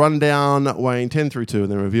your rundown, Wayne, 10 through 2,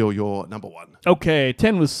 and then reveal your number 1. Okay,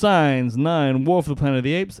 10 was Signs, 9, War for the Planet of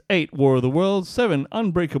the Apes, 8, War of the Worlds, 7,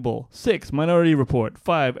 Unbreakable, 6, Minority Report,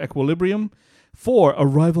 5, Equilibrium, 4,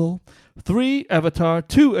 Arrival, 3, Avatar,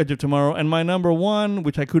 2, Edge of Tomorrow, and my number 1,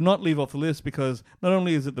 which I could not leave off the list because not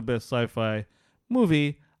only is it the best sci-fi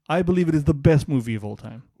movie, I believe it is the best movie of all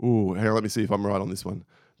time. Ooh, hang on, let me see if I'm right on this one.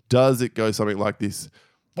 Does it go something like this?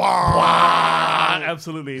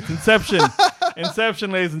 Absolutely. It's Inception.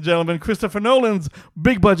 Inception, ladies and gentlemen. Christopher Nolan's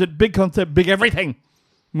big budget, big concept, big everything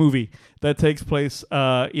movie that takes place,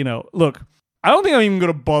 look, I don't think I'm even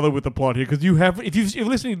going to bother with the plot here because if you're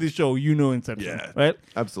listening to this show, you know Inception, right?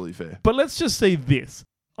 Absolutely fair. But let's just say this.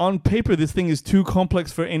 On paper, this thing is too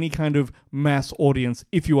complex for any kind of mass audience,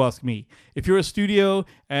 if you ask me. If you're a studio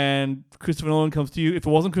and Christopher Nolan comes to you, if it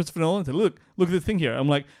wasn't Christopher Nolan, say, look at this thing here. I'm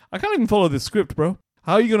like, I can't even follow this script, bro.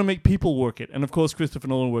 How are you going to make people work it? And of course, Christopher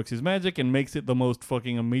Nolan works his magic and makes it the most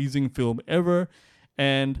fucking amazing film ever.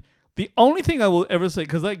 And the only thing I will ever say,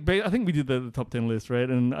 because I think we did the top 10 list, right?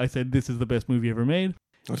 And I said this is the best movie ever made.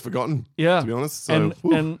 I'd forgotten. Yeah. To be honest. So,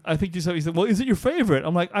 and I think you said, well, is it your favorite?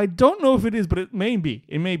 I'm like, I don't know if it is, but it may be.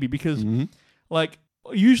 It may be because, like,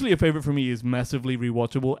 usually a favorite for me is massively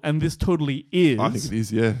rewatchable, and this totally is. I think it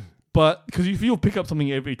is, yeah. But because you'll pick up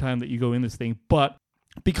something every time that you go in this thing, but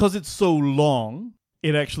because it's so long,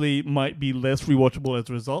 it actually might be less rewatchable as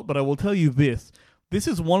a result. But I will tell you this. This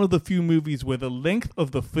is one of the few movies where the length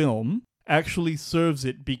of the film actually serves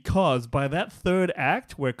it, because by that third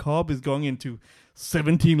act where Cobb is going into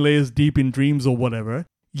 17 layers deep in dreams or whatever,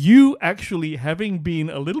 you actually, having been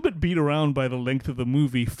a little bit beat around by the length of the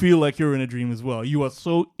movie, feel like you're in a dream as well. You are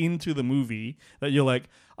so into the movie that you're like,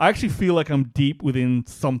 I actually feel like I'm deep within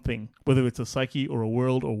something, whether it's a psyche or a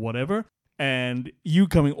world or whatever. And you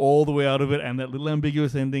coming all the way out of it, and that little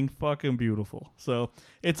ambiguous ending, fucking beautiful. So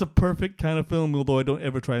it's a perfect kind of film, although I don't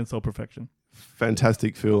ever try and sell perfection.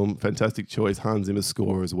 Fantastic film, fantastic choice. Hans Zimmer's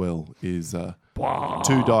score as well is to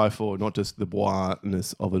die for, not just the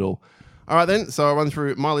bois-ness of it all. All right then, so I'll run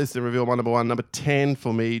through my list and reveal my number 1. Number 10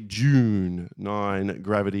 for me, Dune. 9,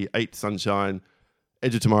 Gravity. 8, Sunshine.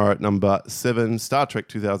 Edge of Tomorrow at number 7. Star Trek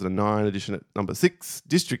 2009 edition at number 6.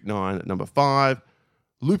 District 9 at number 5.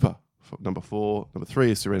 Looper number 4. Number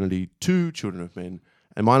 3 is Serenity. 2, Children of Men.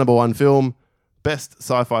 And my number 1 film, best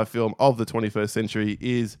sci-fi film of the 21st century,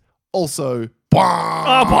 is also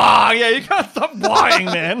Bwah! Oh, Bwah! Yeah, you can't stop bwahing,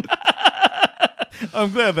 man.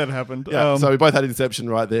 I'm glad that happened. Yeah, so we both had Inception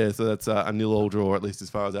right there. So that's a nil-all draw, at least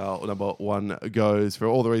as far as our number 1 goes. For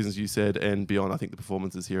all the reasons you said and beyond, I think the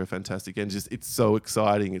performances here are fantastic. And just, it's so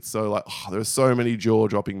exciting. It's so like, there are so many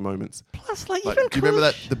jaw-dropping moments. Plus, like, do you remember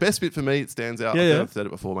that? The best bit for me, it stands out. Yeah, I've said it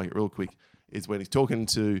before, make it real quick, is when he's talking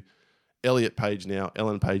to Ellen Page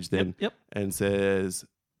then, and says,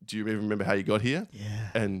 do you even remember how you got here? Yeah.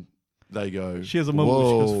 And they go, she has a moment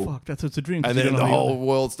where she goes, fuck, that's a dream. And then the whole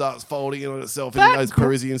world starts folding in on itself in those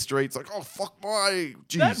Parisian streets. Like, oh, fuck my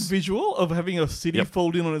jeez. That visual of having a city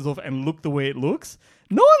fold in on itself and look the way it looks,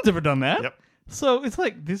 no one's ever done that. Yep. So it's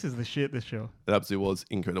like, this is the shit, this show. It absolutely was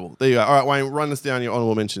incredible. There you go. All right, Wayne, run us down your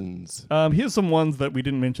honorable mentions. Here's some ones that we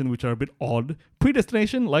didn't mention, which are a bit odd.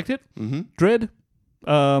 Predestination, liked it. Mm-hmm. Dread.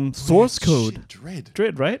 Source Code.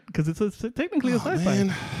 Dread, right? Because it's technically a sci-fi.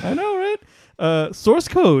 Man. I know, right? Source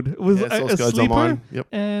Code was a sleeper. Yep.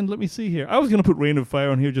 And let me see here. I was going to put Rain of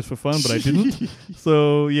Fire on here just for fun, but I didn't.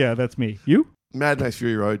 So, yeah, that's me. You? Mad Max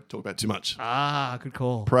Fury Road. Talk about too much. Ah, good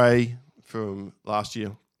call. Prey from last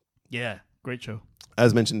year. Yeah, great show.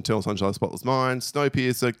 As mentioned, Eternal Sunshine of the Spotless Mind,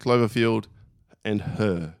 Snowpiercer, Cloverfield, and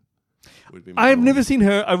Her. I've never seen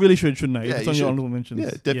Her. I really shouldn't I? Yeah, it's on your honorable mentions.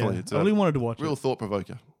 Yeah, definitely. Yeah. I really wanted to watch it. Real thought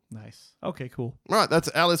provoker. Nice. Okay, cool. Right, that's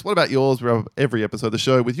Alice. What about yours? We wrap up every episode of the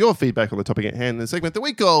show with your feedback on the topic at hand in the segment that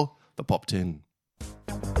we call the Pop 10.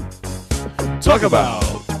 Talk about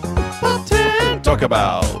Pop 10. Talk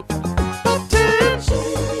about Pop 10.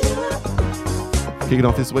 Kicking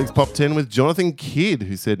off this week's Pop 10 with Jonathan Kidd,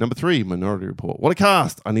 who said, number 3, Minority Report. What a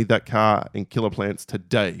cast. I need that car and Killer Plants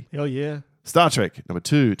today. Hell yeah. Star Trek, number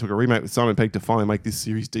 2, took a remake with Simon Pegg to finally make this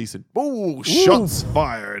series decent. Ooh, shots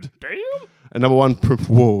fired. Damn. And number 1,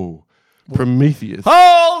 Prometheus.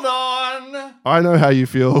 Hold on. I know how you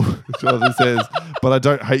feel, Jonathan says, but I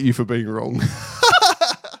don't hate you for being wrong.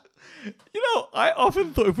 You know, I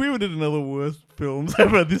often thought if we ever did another worst films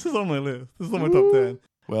ever, this is on my list. This is on my top 10.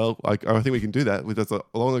 Well, I think we can do that. That's a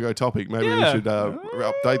long ago topic. Maybe we should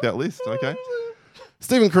update that list. Okay.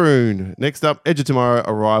 Stephen Kroon. Next up, Edge of Tomorrow,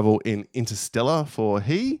 Arrival in Interstellar for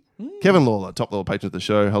he. Kevin Lawler, top level patron of the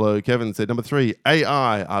show. Hello, Kevin. Said number 3,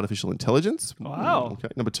 AI, Artificial Intelligence. Wow. Okay.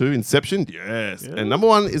 Number 2, Inception. Yes. And number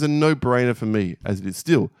 1 is a no-brainer for me, as it is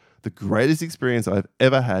still the greatest experience I've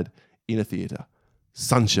ever had in a theatre.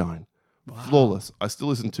 Sunshine. Wow. Flawless. I still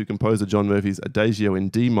listen to composer John Murphy's Adagio in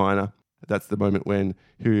D minor. That's the moment when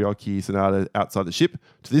Hiroyuki Sanada outside the ship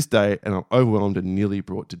to this day, and I'm overwhelmed and nearly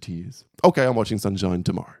brought to tears. Okay, I'm watching Sunshine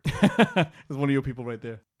tomorrow. There's one of your people right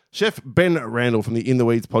there. Chef Ben Randall from the In the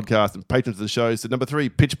Weeds podcast and patron of the show said number 3,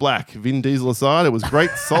 Pitch Black. Vin Diesel aside, it was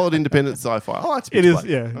great, solid independent sci-fi. Oh, it's Pitch Black.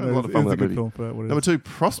 Yeah. I had a lot of fun with that movie. Film for that, number 2,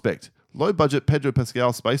 Prospect. Low budget Pedro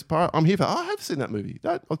Pascal space pirate. I'm here for. I have seen that movie.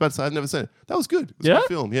 I was about to say I've never seen it. That was good. It was a good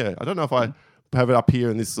film. Yeah. I don't know if I have it up here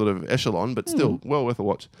in this sort of echelon, but still well worth a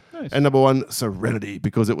watch. Nice. And number 1, Serenity,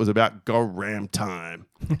 because it was about go ram time.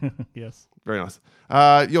 Yes. Very nice.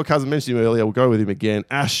 Your cousin mentioned him earlier. We'll go with him again.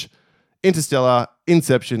 Ash, Interstellar,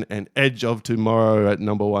 Inception, and Edge of Tomorrow at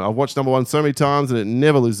number 1. I've watched number 1 so many times and it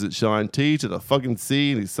never loses its shine. T to the fucking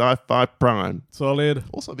C in his sci-fi prime. Solid.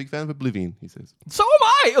 Also a big fan of Oblivion, he says. So am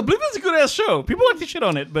I. Oblivion's a good-ass show. People like to shit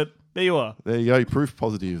on it, but there you are. There you go. Proof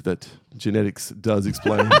positive that genetics does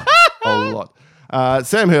explain a lot.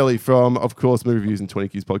 Sam Hurley from, of course, Movie Reviews and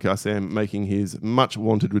 20Q's podcast. Sam making his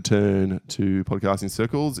much-wanted return to podcasting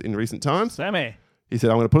circles in recent times. Sammy. He said,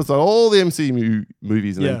 I'm going to put aside all the MCU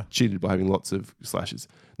movies and then cheated by having lots of slashes.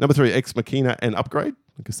 Number 3, Ex Machina and Upgrade.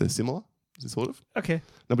 I guess they're similar, sort of. Okay.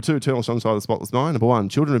 Number 2, Eternal Sunshine of the Spotless Mind. Number 1,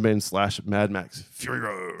 Children of Men / Mad Max Fury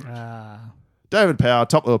Road. David Power,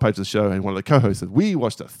 top level page of the show, and one of the co-hosts of We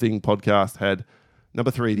Watched a Thing podcast had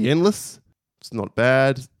number 3, The Endless. It's not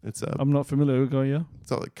bad. I'm not familiar with it, yeah.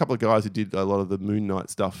 It's a couple of guys who did a lot of the Moon Knight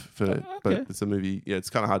stuff but it's a movie. Yeah, it's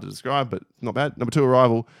kind of hard to describe, but not bad. Number 2,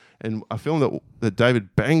 Arrival, and a film that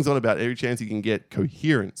David bangs on about every chance he can get.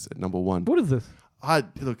 Coherence at number 1. What is this?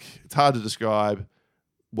 Look, it's hard to describe.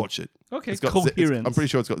 Watch it. Okay, Coherence. I'm pretty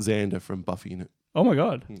sure it's got Xander from Buffy in it. Oh my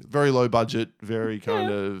God. Very low budget, very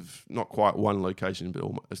kind of not quite one location, but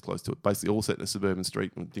almost as close to it. Basically all set in a suburban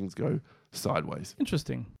street when things go sideways.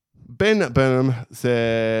 Interesting. Ben Burnham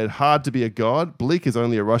said, hard to be a god. Bleak is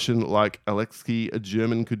only a Russian like Alexei a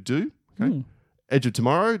German could do. Okay. Edge of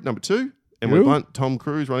Tomorrow, number 2. Emily Blunt, Tom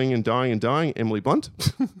Cruise running and dying. Emily Blunt.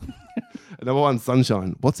 And number 1,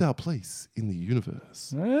 Sunshine. What's our place in the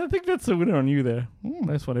universe? I think that's a winner on you there.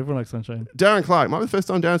 Nice one. Everyone likes Sunshine. Darren Clark. Might be the first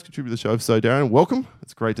time Darren's contributed to the show. So Darren, welcome.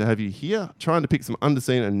 It's great to have you here. Trying to pick some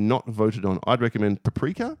underseen and not voted on. I'd recommend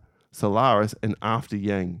Paprika, Solaris, and After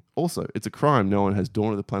Yang. Also, it's a crime no one has Dawn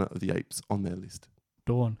of the Planet of the Apes on their list.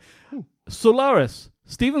 Dawn. Solaris.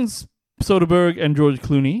 Steven Soderbergh and George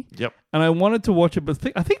Clooney. Yep. And I wanted to watch it, but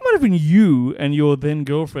I think it might have been you and your then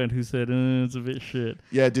girlfriend who said, it's a bit shit.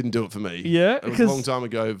 Yeah, it didn't do it for me. Yeah? It was a long time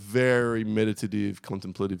ago. Very meditative,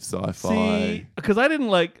 contemplative sci-fi. See, because I didn't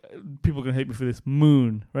like, people are going to hate me for this,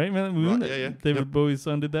 Moon, right? Remember Moon? Right, yeah. David Bowie's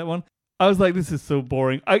son did that one. I was like, this is so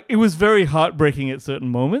boring. It was very heartbreaking at certain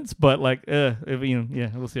moments, but we'll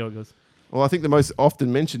see how it goes. Well, I think the most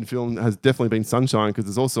often mentioned film has definitely been Sunshine because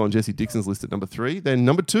it's also on Jesse Dixon's list at number 3. Then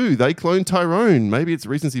number 2, They Cloned Tyrone. Maybe it's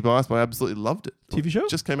recency bias, but I absolutely loved it. TV show?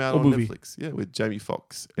 Just came out or on movie? Netflix. Yeah, with Jamie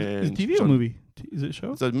Foxx. Is it TV or movie? Is it a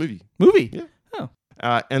show? It's a movie. Movie? Yeah. Oh.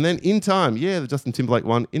 And then In Time. Yeah, the Justin Timberlake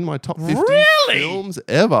one in my top 50 films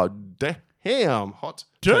ever. Damn. Hot.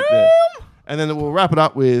 Damn. And then we'll wrap it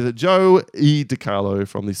up with Joe E. DiCarlo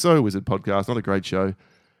from the So Wizard podcast. Not a great show.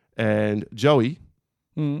 And Joey...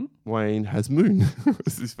 Wayne has Moon.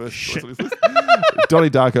 This is his first on his list.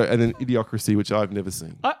 Donnie Darko and then Idiocracy, which I've never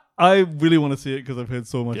seen. I really want to see it because I've heard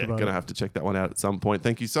so much about it. Going to have to check that one out at some point.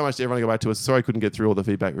 Thank you so much to everyone who got back to us. Sorry I couldn't get through all the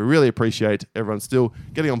feedback. We really appreciate everyone still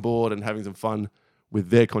getting on board and having some fun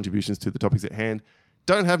with their contributions to the topics at hand.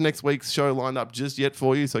 Don't have next week's show lined up just yet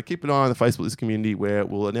for you, so keep an eye on the Facebook List community where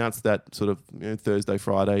we'll announce that sort of Thursday,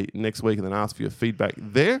 Friday next week and then ask for your feedback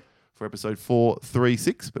there for episode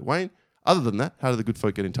 436. But Wayne... Other than that, how do the good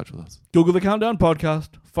folk get in touch with us? Google the Countdown Podcast.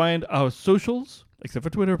 Find our socials, except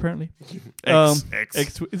for Twitter, apparently.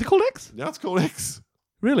 X. Is it called X? Now it's called X.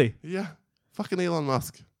 Really? Yeah. Fucking Elon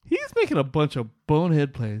Musk. He's making a bunch of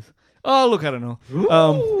bonehead plays. Oh, look, I don't know.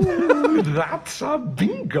 That's a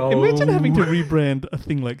bingo. Imagine having to rebrand a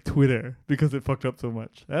thing like Twitter because it fucked up so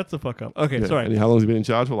much. That's a fuck up. Okay, sorry. And how long has he been in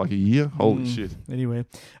charge for? Like a year? Holy shit. Anyway.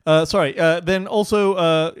 Sorry. Then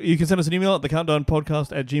also, you can send us an email at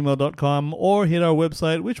thecountdownpodcast@gmail.com or hit our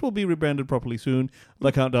website, which will be rebranded properly soon,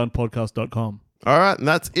 thecountdownpodcast.com. All right, and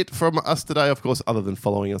that's it from us today, of course, other than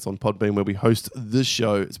following us on Podbean where we host this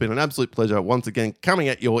show. It's been an absolute pleasure once again coming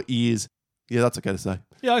at your ears. Yeah, that's okay to say.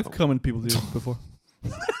 Yeah, I've come in people's ears before.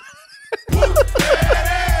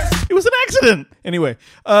 It was an accident. Anyway.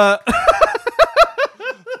 What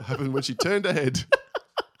happened when she turned her head?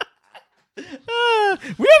 We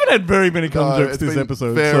haven't had very many cum jokes this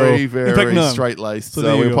episode. Very, very straight-laced.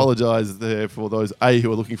 So we apologise there for those, A,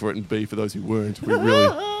 who are looking for it, and B, for those who weren't. We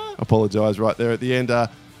really apologise right there at the end.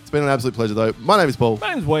 It's been an absolute pleasure, though. My name is Paul.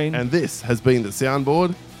 My name's Wayne. And this has been The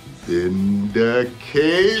Soundboard.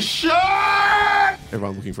 Indication!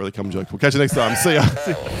 Everyone looking for the cum joke. We'll catch you next time. See ya.